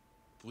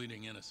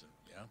 Pleading innocent,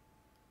 yeah?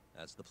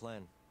 That's the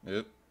plan.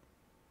 Yep.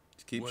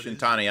 Just keep What is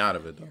Shintani your out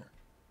of plan it, though. here?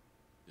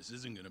 This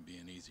isn't gonna be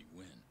an easy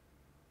win.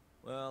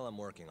 Well, I'm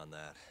working on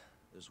that.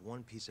 There's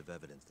one piece of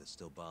evidence that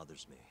still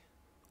bothers me.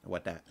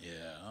 What that?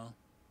 Yeah?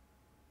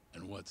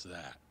 And what's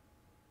that?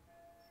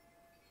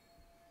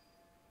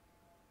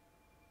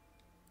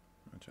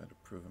 I tried to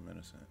prove him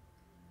innocent.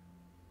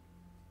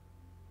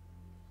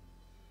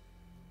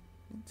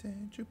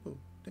 Intangible,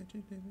 that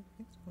you did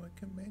it, so I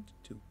can match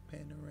to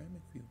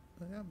panoramic view.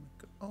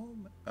 Oh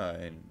my!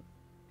 And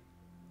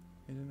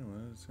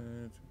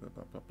blah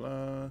blah blah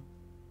blah.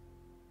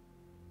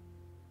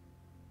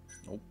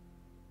 Nope.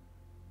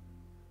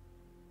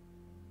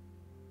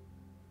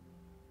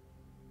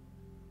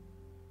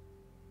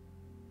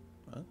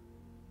 What?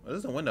 What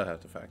does the window have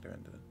to factor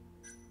into?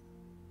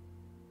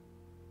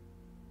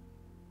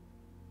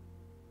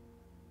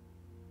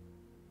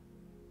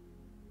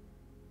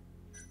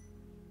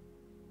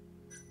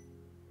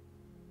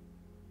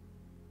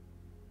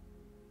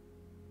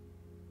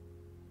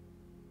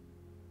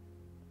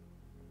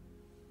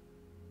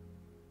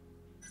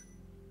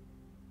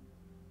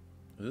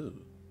 Ooh.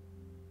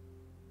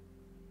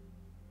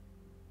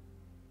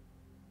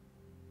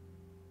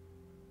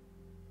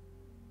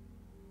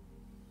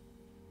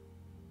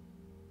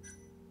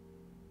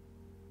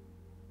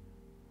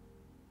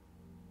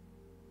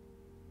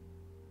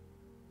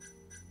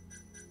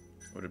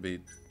 Would it be...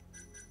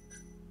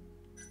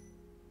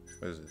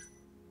 What is it?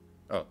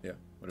 Oh, yeah.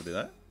 Would it be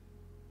that?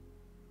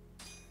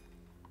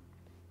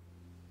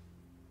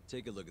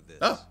 Take a look at this.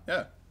 Oh,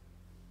 yeah.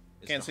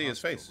 It's Can't the see his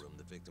hospital face. room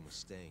the victim was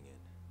staying in.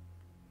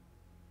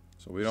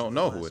 So we don't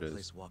know who Last it is.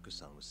 place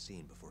Waku-san was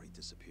seen before he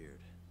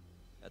disappeared.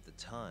 At the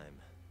time,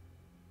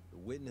 the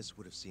witness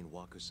would have seen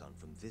Waku-san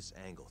from this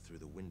angle through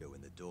the window in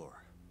the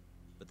door.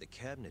 But the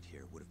cabinet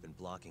here would have been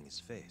blocking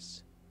his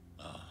face.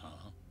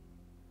 Uh-huh.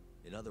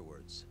 In other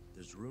words,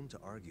 there's room to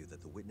argue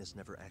that the witness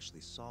never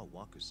actually saw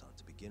Waku-san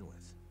to begin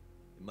with.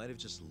 It might have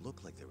just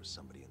looked like there was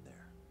somebody in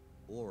there.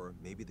 Or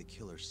maybe the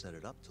killer set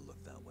it up to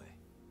look that way.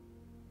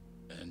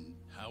 And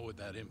how would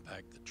that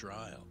impact the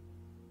trial?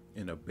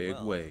 In a big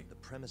Well, way. the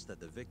premise that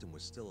the victim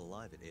was still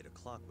alive at 8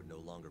 o'clock would no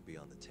longer be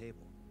on the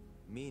table.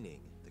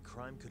 Meaning, the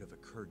crime could have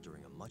occurred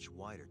during a much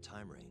wider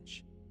time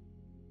range.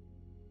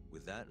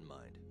 With that in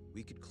mind,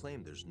 we could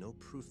claim there's no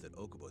proof that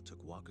Okubo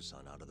took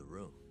Waku-san out of the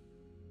room.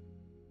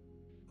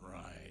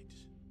 Right.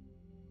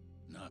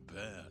 Not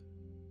bad.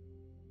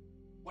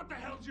 What the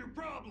hell's your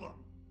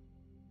problem?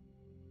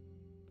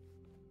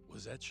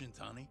 Was that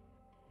Shintani?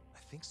 I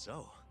think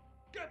so.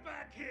 Get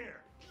back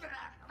here!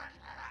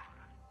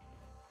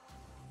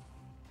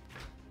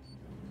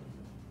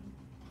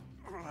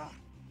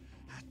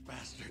 That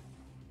bastard.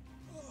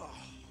 Oh,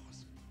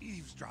 was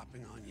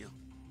eavesdropping on you.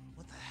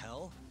 What the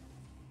hell?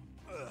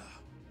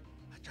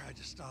 I tried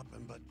to stop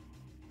him, but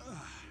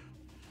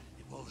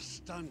he pulled a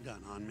stun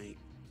gun on me.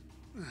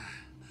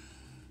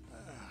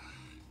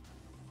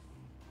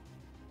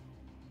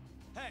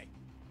 Hey!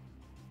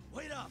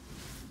 Wait up!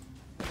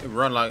 They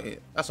run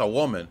like... That's a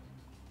woman.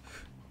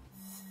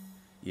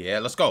 Yeah,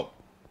 let's go.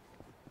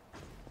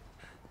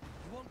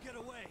 You won't get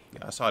away.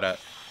 Yeah, I saw that.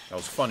 That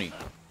was funny.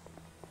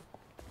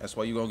 That's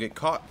why you gonna get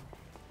caught.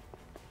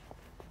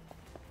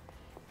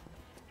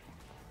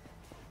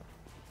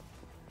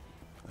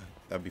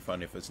 That'd be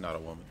funny if it's not a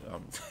woman.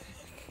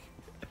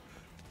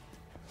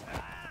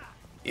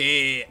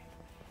 Yeah.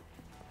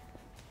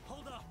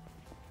 Hold up.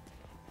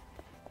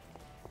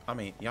 I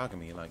mean,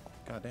 Yagami, like,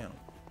 goddamn.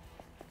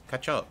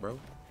 Catch up, bro.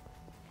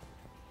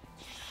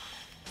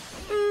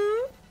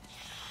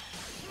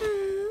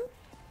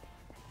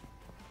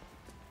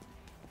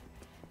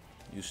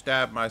 You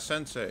stabbed my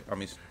sensei. I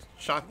mean,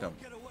 shocked him.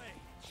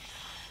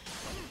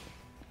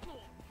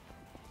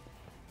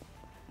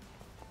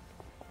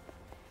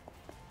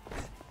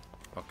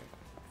 Okay.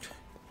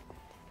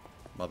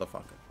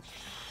 Motherfucker.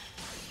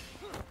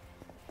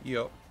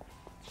 Yo.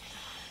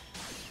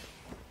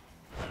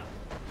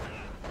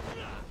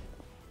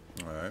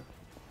 Alright.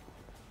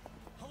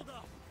 Hold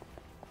up.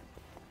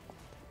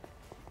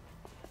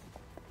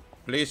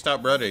 Please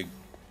stop running.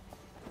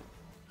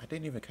 I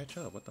didn't even catch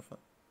up. What the fuck?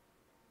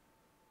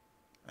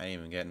 I didn't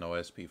even get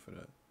no SP for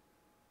that.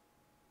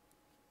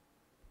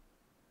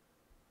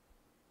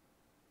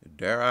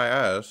 Dare I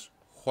ask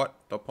what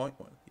the point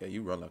was? Yeah,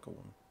 you run like a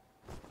woman.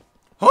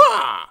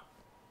 Ha!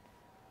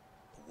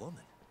 A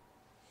woman?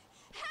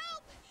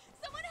 Help!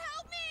 Someone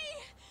help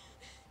me!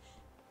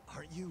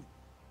 Aren't you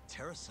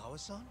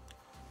Terasawa-san?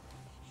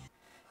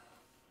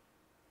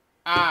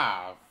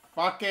 Ah,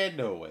 fucking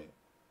knew it.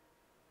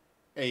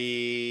 Hey,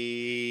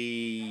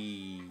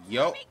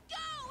 yo. Let me go!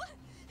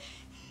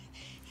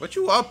 What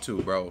you up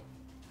to, bro?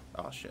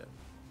 Oh, shit.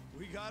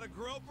 We got a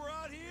groper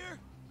out here?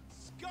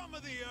 Scum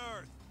of the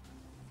earth!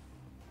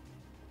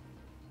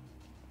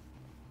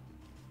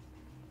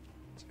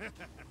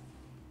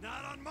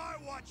 Not on my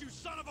watch, you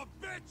son of a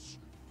bitch!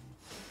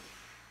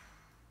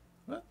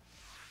 What?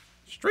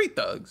 Street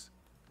thugs?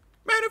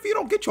 Man, if you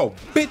don't get your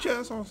bitch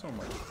ass on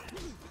somebody.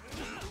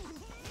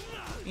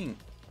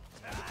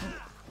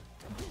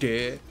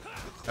 Dare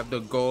have the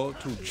goal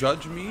to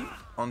judge me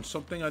on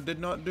something I did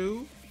not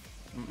do?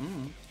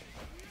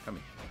 Come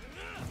here.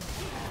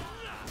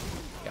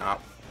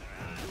 Yup.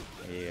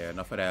 Yeah,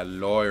 enough of that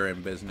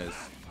lawyering business.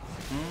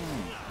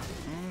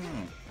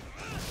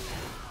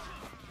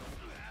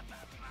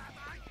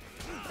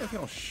 If you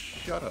don't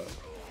shut up.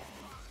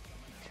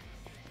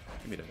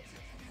 Give me that.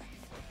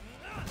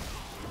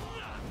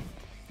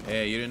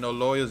 Yeah, you didn't know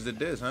lawyers did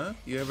this, huh?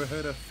 You ever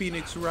heard of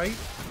Phoenix Wright?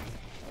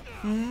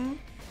 I'm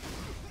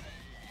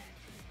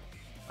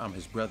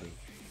his brother.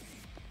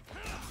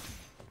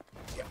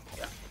 Yeah.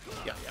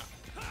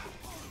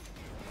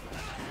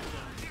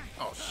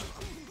 Oh, shit.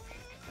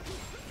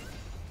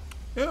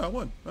 Yeah, I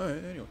won.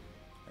 Alright, anyway.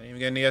 I didn't even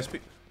get any SP.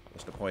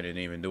 What's the point in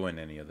even doing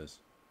any of this?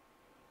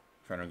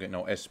 Trying to get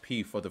no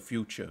SP for the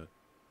future.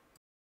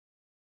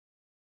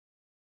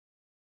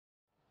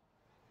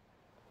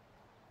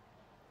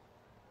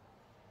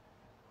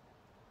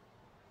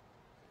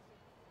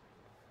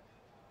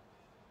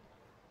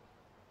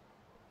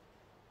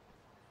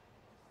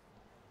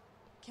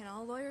 Can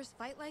all lawyers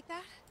fight like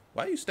that?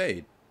 Why you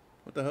stayed?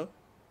 What the hell?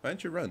 Why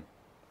didn't you run?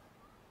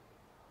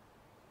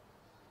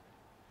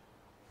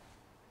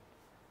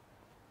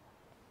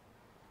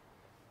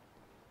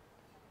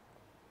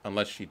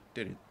 Unless she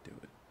didn't do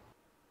it.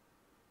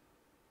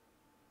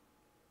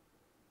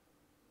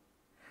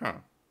 Huh.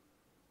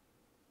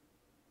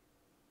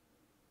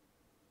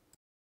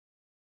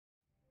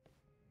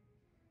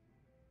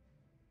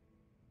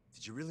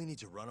 Did you really need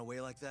to run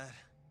away like that?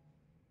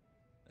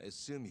 I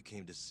assume you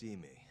came to see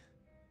me.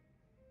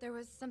 There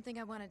was something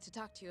I wanted to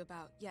talk to you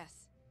about,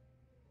 yes.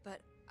 But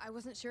I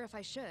wasn't sure if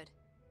I should.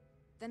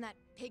 Then that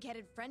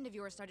pig-headed friend of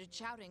yours started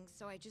shouting,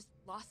 so I just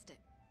lost it.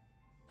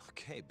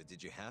 Okay, but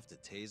did you have to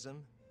tase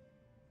him?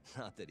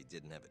 Not that he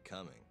didn't have it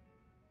coming.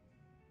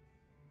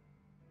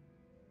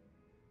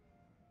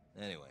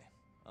 Anyway,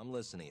 I'm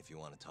listening if you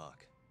want to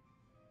talk.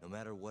 No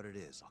matter what it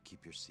is, I'll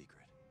keep your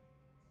secret.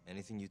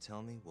 Anything you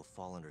tell me will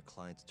fall under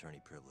client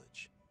attorney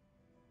privilege.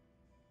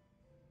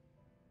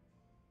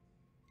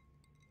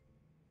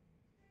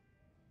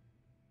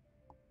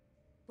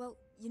 Well,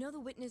 you know the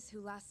witness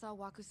who last saw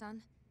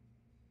Waku-san?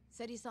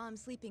 Said he saw him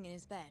sleeping in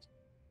his bed.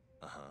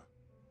 Uh-huh.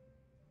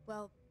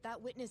 Well,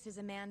 that witness is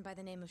a man by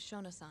the name of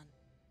Shono-san.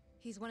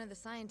 He's one of the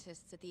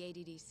scientists at the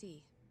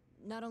ADDC.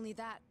 Not only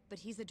that, but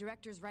he's the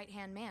director's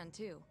right-hand man,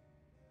 too.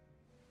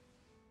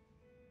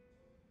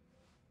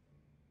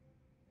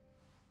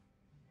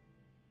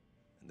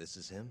 And this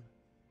is him?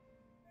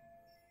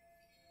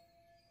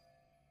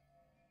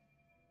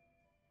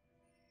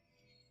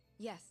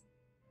 Yes.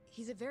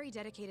 He's a very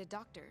dedicated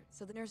doctor,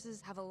 so the nurses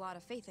have a lot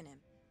of faith in him.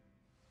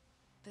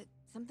 But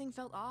something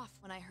felt off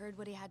when I heard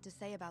what he had to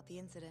say about the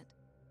incident.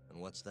 And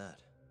what's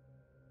that?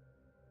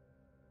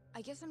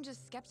 I guess I'm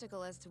just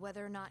skeptical as to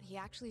whether or not he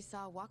actually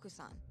saw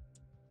Waku-san.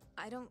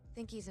 I don't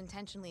think he's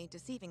intentionally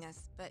deceiving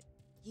us, but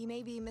he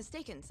may be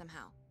mistaken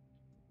somehow.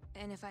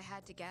 And if I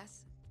had to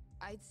guess,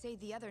 I'd say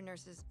the other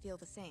nurses feel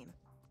the same.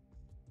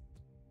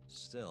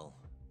 Still,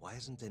 why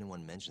hasn't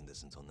anyone mentioned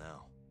this until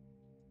now?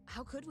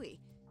 How could we?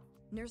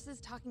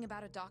 Nurses talking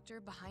about a doctor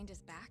behind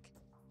his back?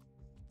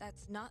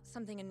 That's not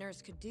something a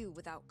nurse could do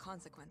without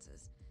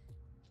consequences.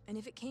 And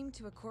if it came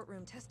to a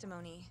courtroom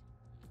testimony...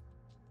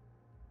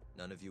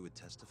 None of you would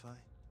testify?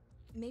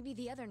 Maybe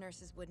the other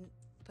nurses wouldn't,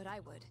 but I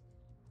would.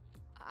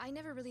 I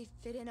never really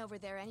fit in over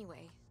there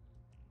anyway.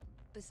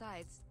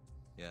 Besides...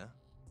 Yeah?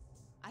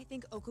 I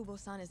think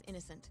Okubo-san is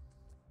innocent.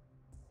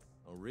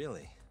 Oh,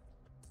 really?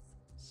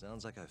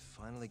 Sounds like I've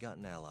finally got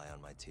an ally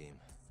on my team.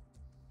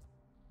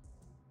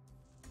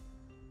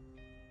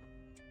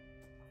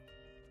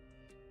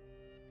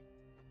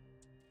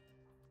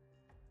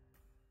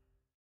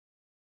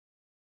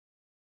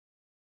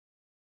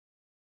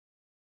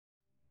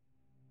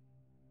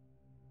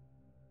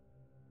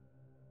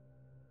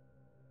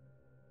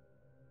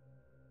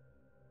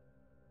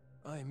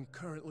 I'm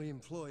currently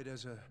employed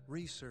as a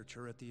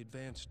researcher at the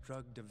Advanced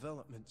Drug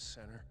Development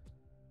Center.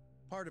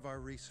 Part of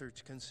our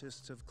research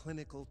consists of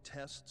clinical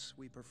tests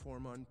we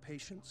perform on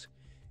patients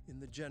in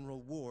the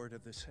general ward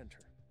of the center.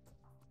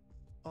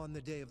 On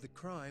the day of the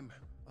crime,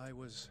 I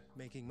was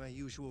making my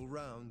usual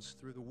rounds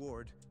through the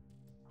ward.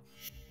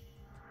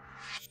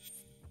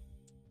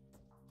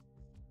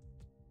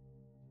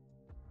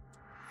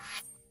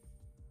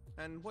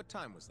 And what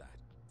time was that?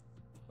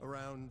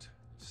 Around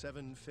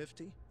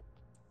 7:50?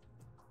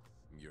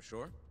 You're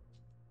sure?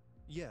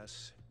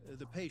 Yes,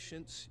 the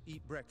patients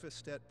eat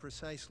breakfast at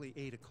precisely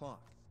 8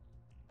 o'clock.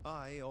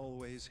 I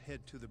always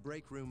head to the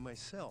break room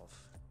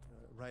myself,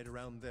 right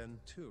around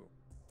then, too.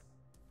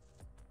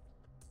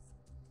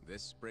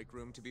 This break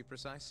room, to be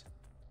precise?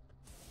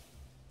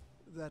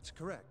 That's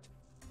correct.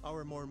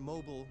 Our more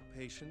mobile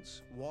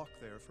patients walk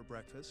there for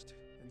breakfast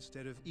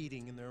instead of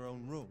eating in their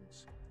own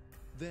rooms.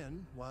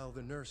 Then, while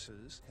the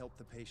nurses help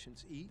the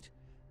patients eat,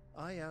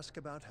 I ask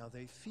about how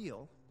they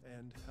feel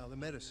and how the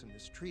medicine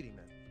is treating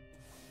them.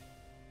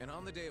 And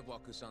on the day of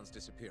Wakusan's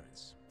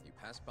disappearance, you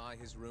passed by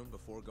his room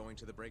before going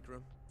to the break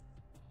room?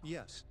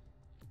 Yes.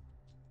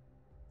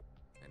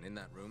 And in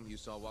that room, you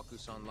saw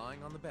Wakusan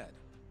lying on the bed?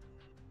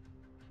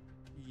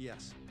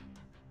 Yes.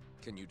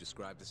 Can you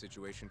describe the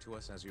situation to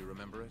us as you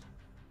remember it?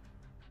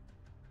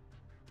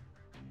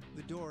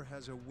 The door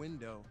has a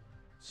window,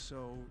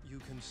 so you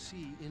can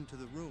see into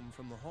the room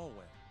from the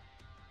hallway.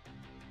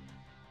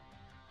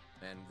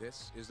 And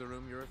this is the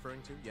room you're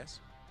referring to, yes?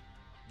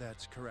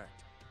 That's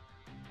correct.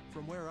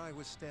 From where I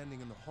was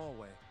standing in the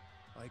hallway,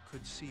 I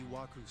could see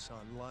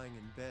Wakusan lying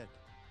in bed.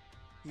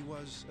 He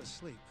was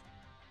asleep,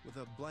 with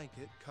a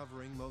blanket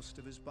covering most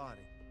of his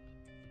body.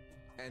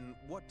 And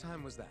what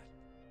time was that?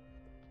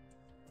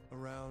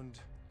 Around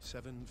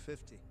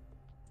 7:50.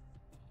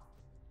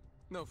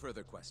 No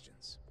further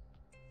questions.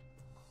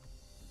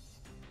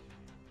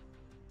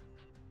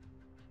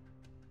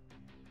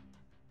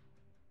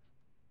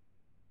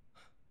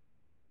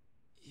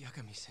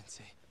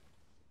 Yagami-sensei,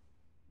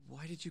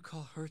 why did you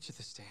call her to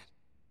the stand?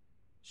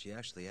 She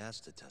actually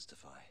asked to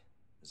testify.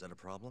 Is that a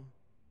problem?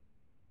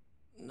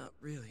 Not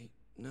really,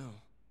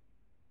 no.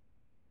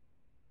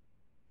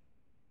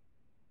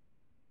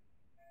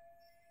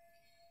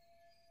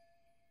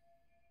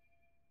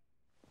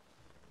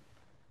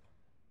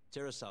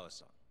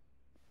 Terasawa-san,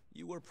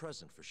 you were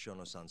present for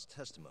Shono-san's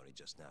testimony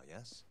just now,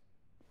 yes?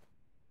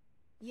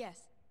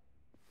 Yes.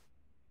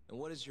 And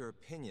what is your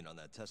opinion on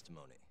that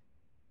testimony?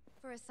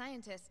 For a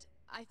scientist,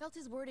 I felt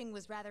his wording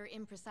was rather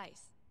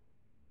imprecise.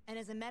 And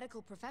as a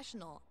medical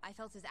professional, I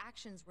felt his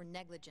actions were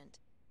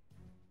negligent.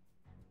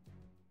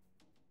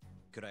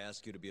 Could I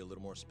ask you to be a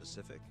little more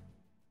specific?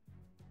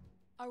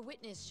 Our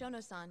witness,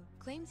 Shono-san,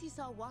 claims he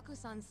saw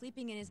Waku-san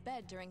sleeping in his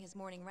bed during his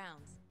morning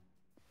rounds.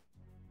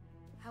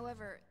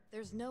 However,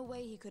 there's no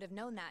way he could have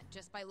known that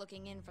just by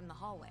looking in from the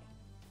hallway.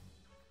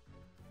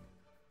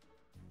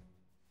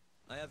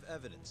 I have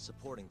evidence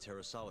supporting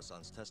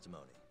Terasawa-san's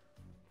testimony.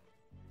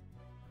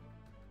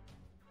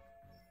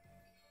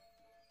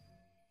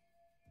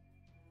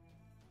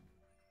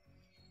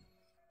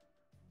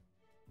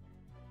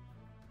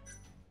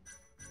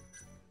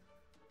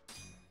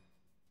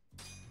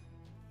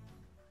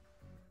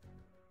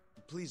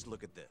 Please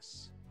look at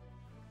this.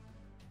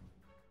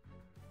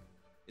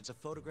 It's a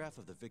photograph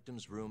of the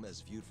victim's room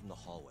as viewed from the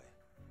hallway.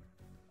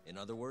 In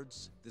other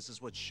words, this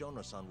is what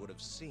Shono-san would have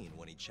seen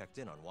when he checked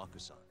in on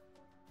Waku-san.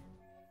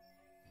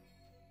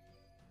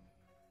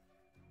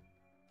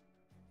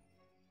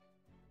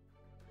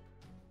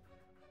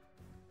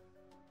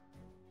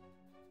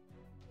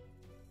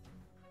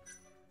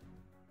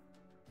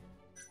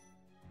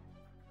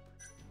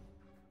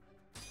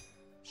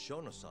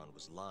 Shono-san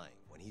was lying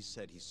when he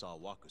said he saw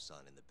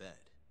Waku-san in the bed.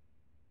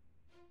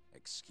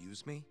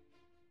 Excuse me?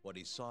 What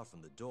he saw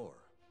from the door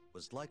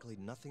was likely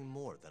nothing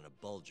more than a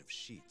bulge of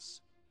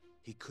sheets.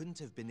 He couldn't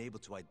have been able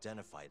to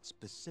identify it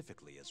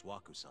specifically as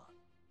Waku-san.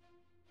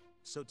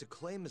 So to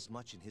claim as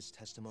much in his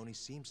testimony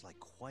seems like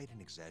quite an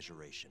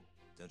exaggeration,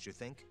 don't you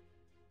think?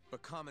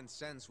 But common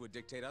sense would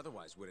dictate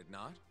otherwise, would it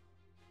not?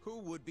 Who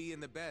would be in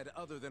the bed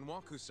other than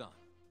Waku-san?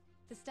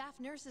 The staff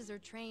nurses are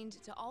trained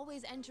to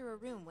always enter a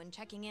room when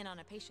checking in on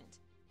a patient.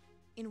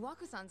 In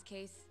Waku-san's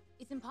case,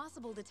 it's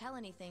impossible to tell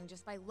anything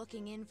just by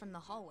looking in from the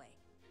hallway.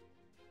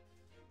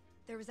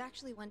 There was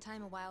actually one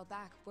time a while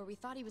back where we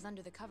thought he was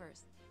under the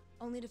covers,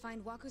 only to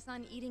find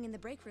Waku-san eating in the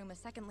break room a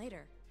second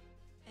later.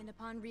 And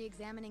upon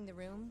re-examining the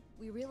room,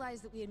 we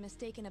realized that we had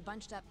mistaken a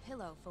bunched-up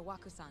pillow for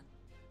Waku-san.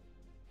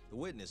 The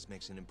witness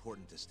makes an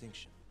important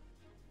distinction.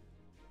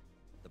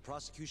 The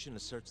prosecution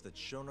asserts that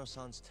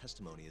Shono-san's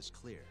testimony is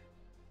clear,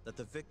 that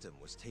the victim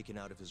was taken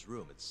out of his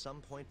room at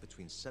some point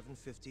between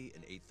 7:50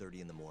 and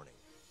 8:30 in the morning.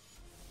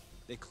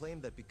 They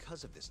claim that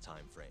because of this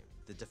time frame,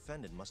 the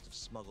defendant must have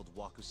smuggled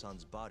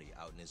Waku-san's body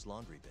out in his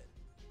laundry bin.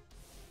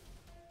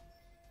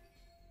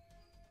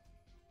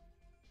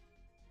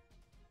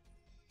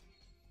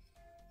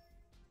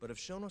 But if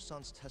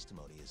Shono-san's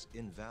testimony is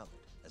invalid,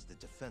 as the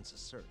defense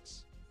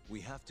asserts, we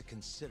have to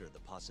consider the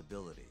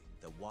possibility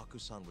that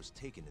Waku-san was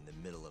taken in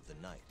the middle of the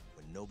night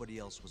when nobody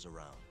else was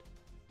around.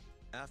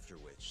 After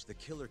which, the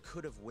killer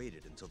could have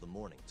waited until the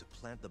morning to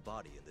plant the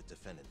body in the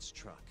defendant's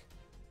truck.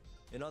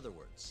 In other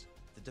words,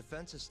 the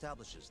defense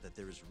establishes that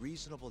there is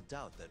reasonable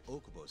doubt that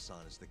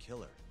Okubo-san is the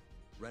killer,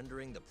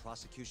 rendering the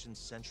prosecution's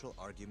central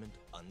argument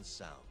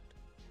unsound.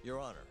 Your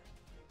Honor,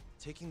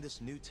 taking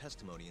this new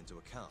testimony into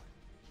account,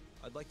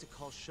 I'd like to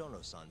call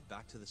Shono-san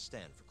back to the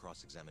stand for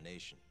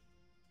cross-examination.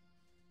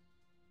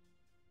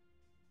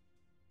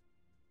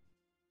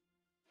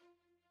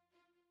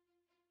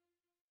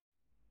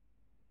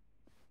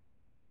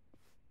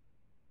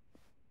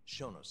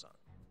 Shono-san.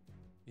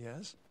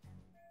 Yes?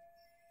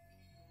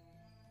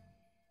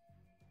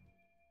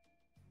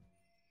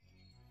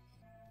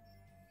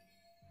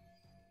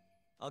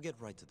 I'll get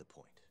right to the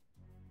point.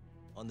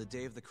 On the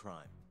day of the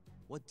crime,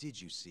 what did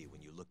you see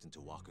when you looked into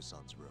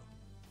Waku-san's room?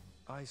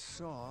 I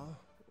saw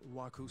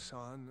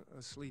Waku-san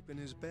asleep in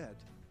his bed,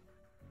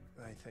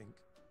 I think.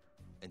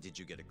 And did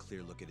you get a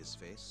clear look at his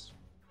face?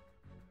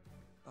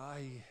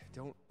 I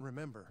don't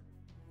remember.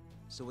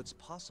 So it's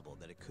possible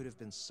that it could have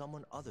been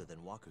someone other than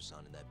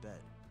Waku-san in that bed.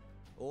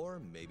 Or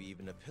maybe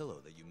even a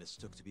pillow that you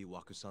mistook to be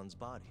Waku-san's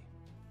body.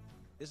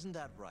 Isn't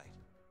that right?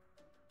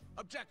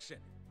 Objection!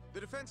 The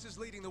defense is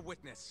leading the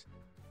witness.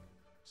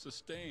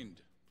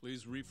 Sustained.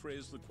 Please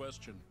rephrase the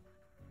question.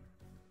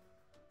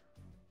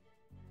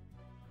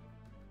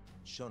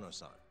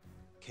 Shono-san,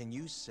 can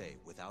you say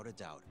without a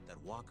doubt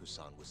that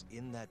Waku-san was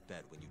in that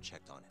bed when you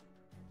checked on him?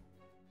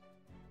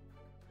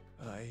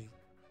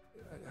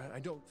 I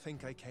don't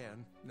think I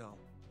can, no.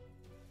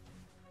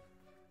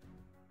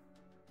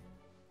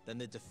 Then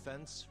the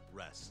defense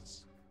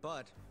rests.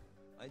 But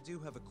I do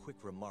have a quick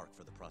remark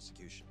for the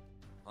prosecution.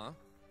 Huh?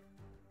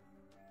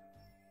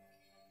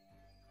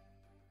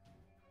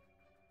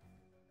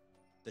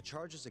 The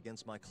charges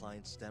against my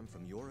client stem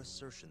from your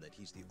assertion that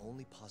he's the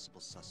only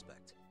possible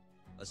suspect,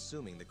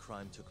 assuming the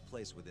crime took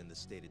place within the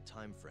stated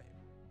time frame.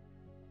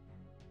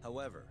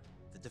 However,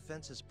 the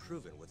defense has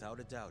proven without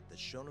a doubt that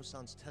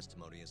Shono-san's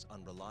testimony is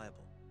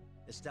unreliable,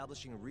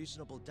 establishing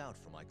reasonable doubt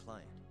for my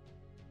client.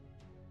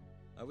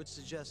 I would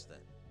suggest then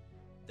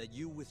that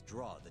you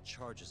withdraw the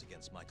charges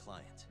against my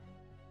client.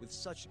 With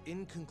such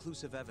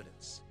inconclusive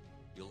evidence,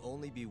 you'll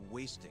only be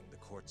wasting the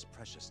court's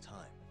precious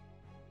time.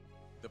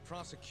 The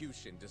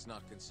prosecution does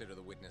not consider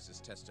the witness's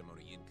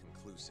testimony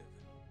inconclusive.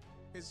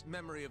 His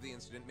memory of the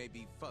incident may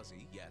be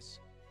fuzzy, yes,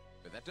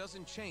 but that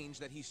doesn't change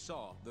that he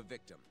saw the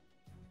victim.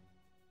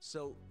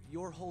 So,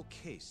 your whole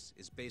case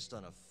is based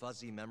on a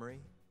fuzzy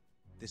memory?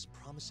 This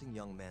promising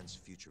young man's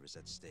future is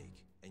at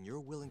stake, and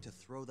you're willing to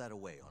throw that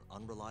away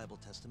on unreliable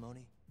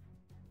testimony?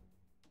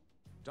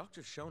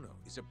 Dr. Shono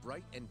is a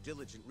bright and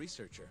diligent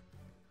researcher.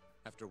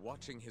 After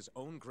watching his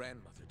own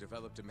grandmother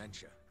develop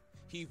dementia,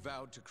 he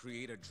vowed to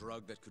create a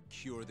drug that could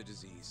cure the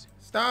disease.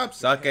 Stop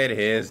sucking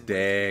his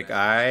dick,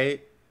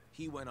 alright?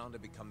 He went on to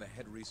become the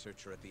head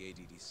researcher at the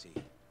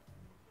ADDC.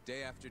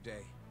 Day after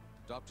day,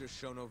 Dr.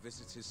 Shono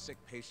visits his sick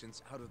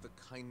patients out of the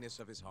kindness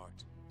of his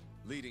heart,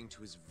 leading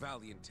to his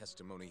valiant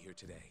testimony here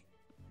today.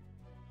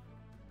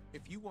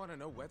 If you want to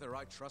know whether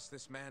I trust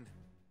this man,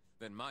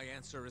 then my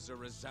answer is a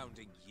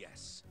resounding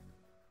yes.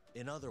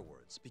 In other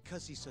words,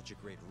 because he's such a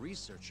great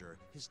researcher,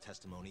 his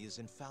testimony is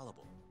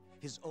infallible.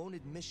 His own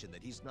admission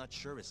that he's not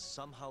sure is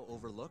somehow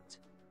overlooked?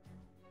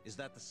 Is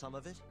that the sum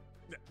of it?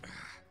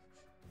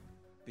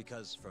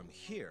 Because from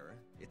here,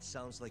 it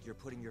sounds like you're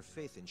putting your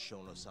faith in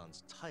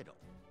Shono-san's title,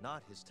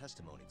 not his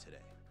testimony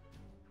today.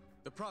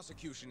 The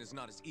prosecution is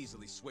not as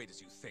easily swayed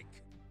as you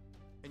think.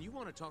 And you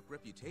want to talk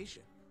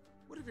reputation?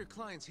 What of your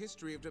client's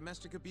history of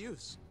domestic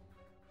abuse?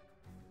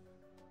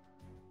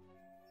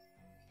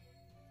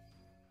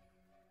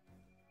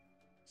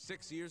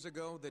 Six years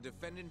ago, the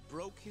defendant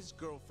broke his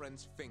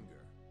girlfriend's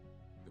finger.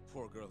 The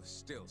poor girl is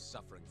still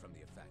suffering from the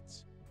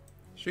effects.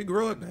 She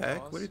grew it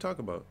back. What are you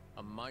talking about?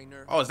 A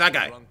minor, oh, it's that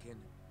guy. drunken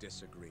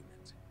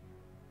disagreement.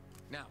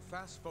 Now,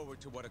 fast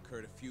forward to what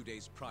occurred a few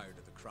days prior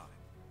to the crime.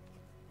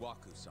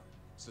 Waku-san,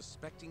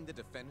 suspecting the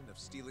defendant of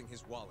stealing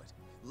his wallet,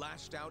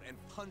 lashed out and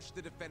punched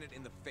the defendant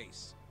in the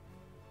face.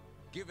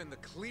 Given the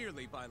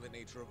clearly violent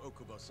nature of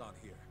Okubo-san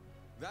here,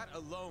 that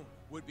alone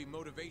would be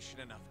motivation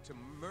enough to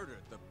murder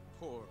the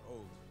poor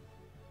old...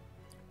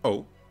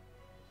 Oh.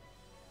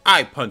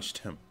 I punched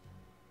him.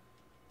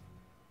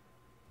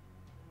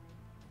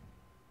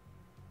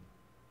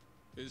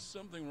 Is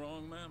something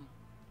wrong, ma'am?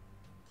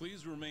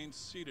 Please remain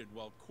seated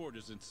while court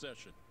is in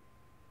session.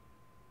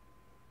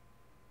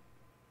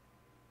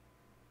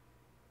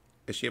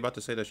 Is she about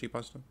to say that she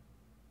punched him?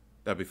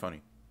 That'd be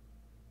funny.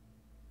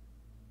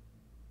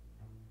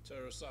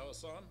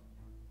 Terasawa-san?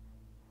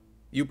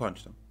 You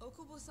punched him.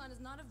 Okubo-san is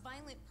not a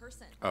violent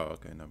person. Oh,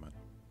 okay, never mind.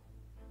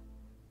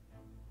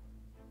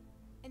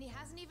 And he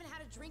hasn't even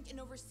had a drink in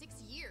over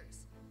 6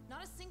 years.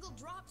 Not a single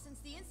drop since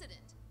the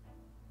incident.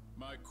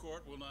 My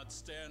court will not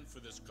stand for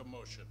this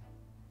commotion.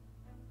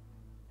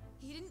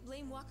 He didn't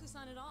blame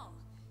Waku-san at all.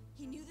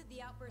 He knew that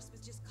the outburst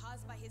was just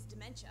caused by his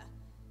dementia.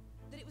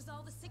 That it was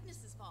all the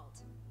sickness's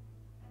fault.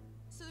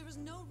 So there was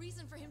no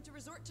reason for him to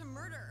resort to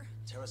murder.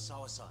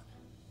 Terasawa-san,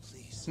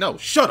 Please. No,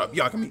 shut up,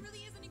 Yakami.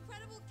 Really is an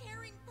incredible,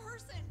 caring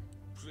person.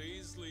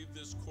 Please leave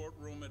this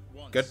courtroom at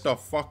once. Get the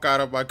fuck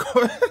out of my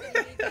court. He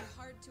may be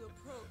hard to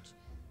approach,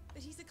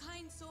 but he's a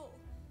kind soul,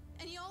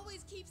 and he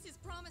always keeps his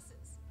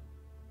promises.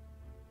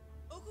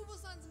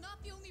 Okubo-san's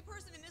not the only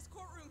person in this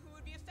courtroom who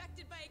would be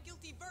affected by a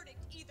guilty verdict,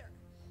 either.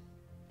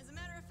 As a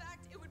matter of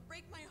fact, it would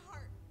break my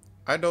heart.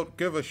 I don't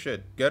give a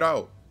shit. Get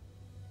out.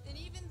 And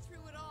even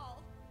through it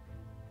all,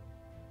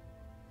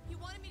 he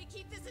wanted me to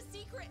keep this a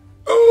secret.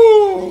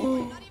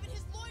 Ooh! Not even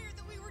his lawyer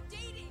that we were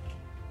dating.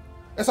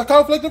 It's a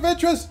conflict of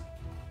interest.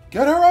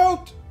 Get her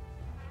out.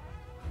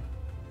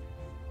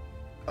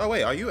 Oh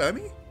wait, are you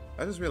Emmy?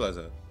 I just realized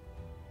that.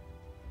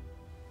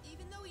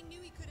 Even though he knew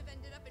he could have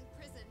ended up in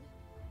prison,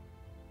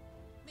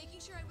 making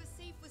sure I was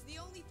safe was the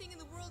only thing in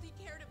the world he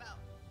cared about.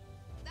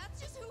 That's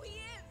just who he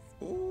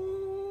is.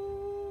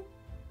 Ooh.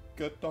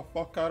 Get the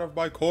fuck out of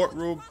my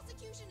courtroom. The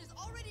prosecution has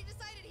already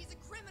decided he's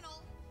a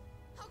criminal.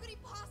 How could he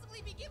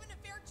possibly be given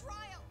a fair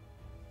trial?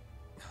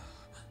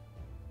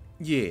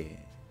 Yeah.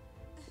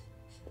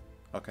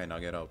 Okay, now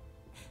get out.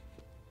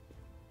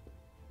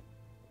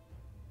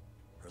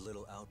 Her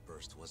little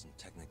outburst wasn't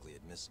technically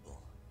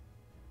admissible,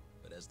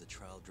 but as the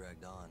trial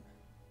dragged on,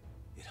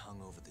 it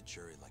hung over the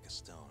jury like a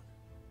stone.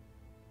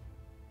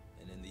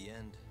 And in the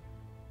end,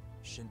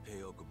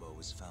 Shinpei Okubo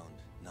was found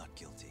not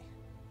guilty.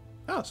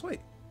 Oh,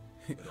 sweet.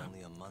 But only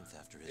a month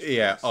after his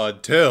Yeah, release,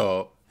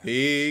 until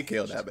he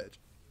killed that bitch.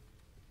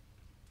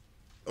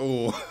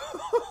 Ooh.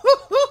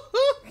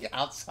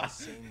 Outside. the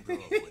same girl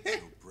who had so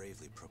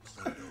bravely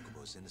proclaimed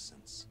Okubo's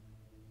innocence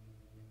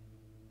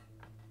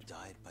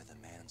died by the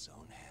man's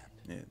own hand.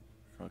 Yeah,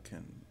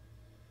 fucking.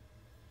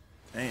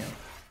 Damn.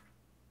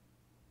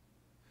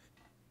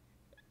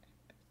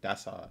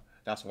 That's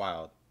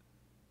wild.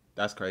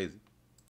 That's crazy.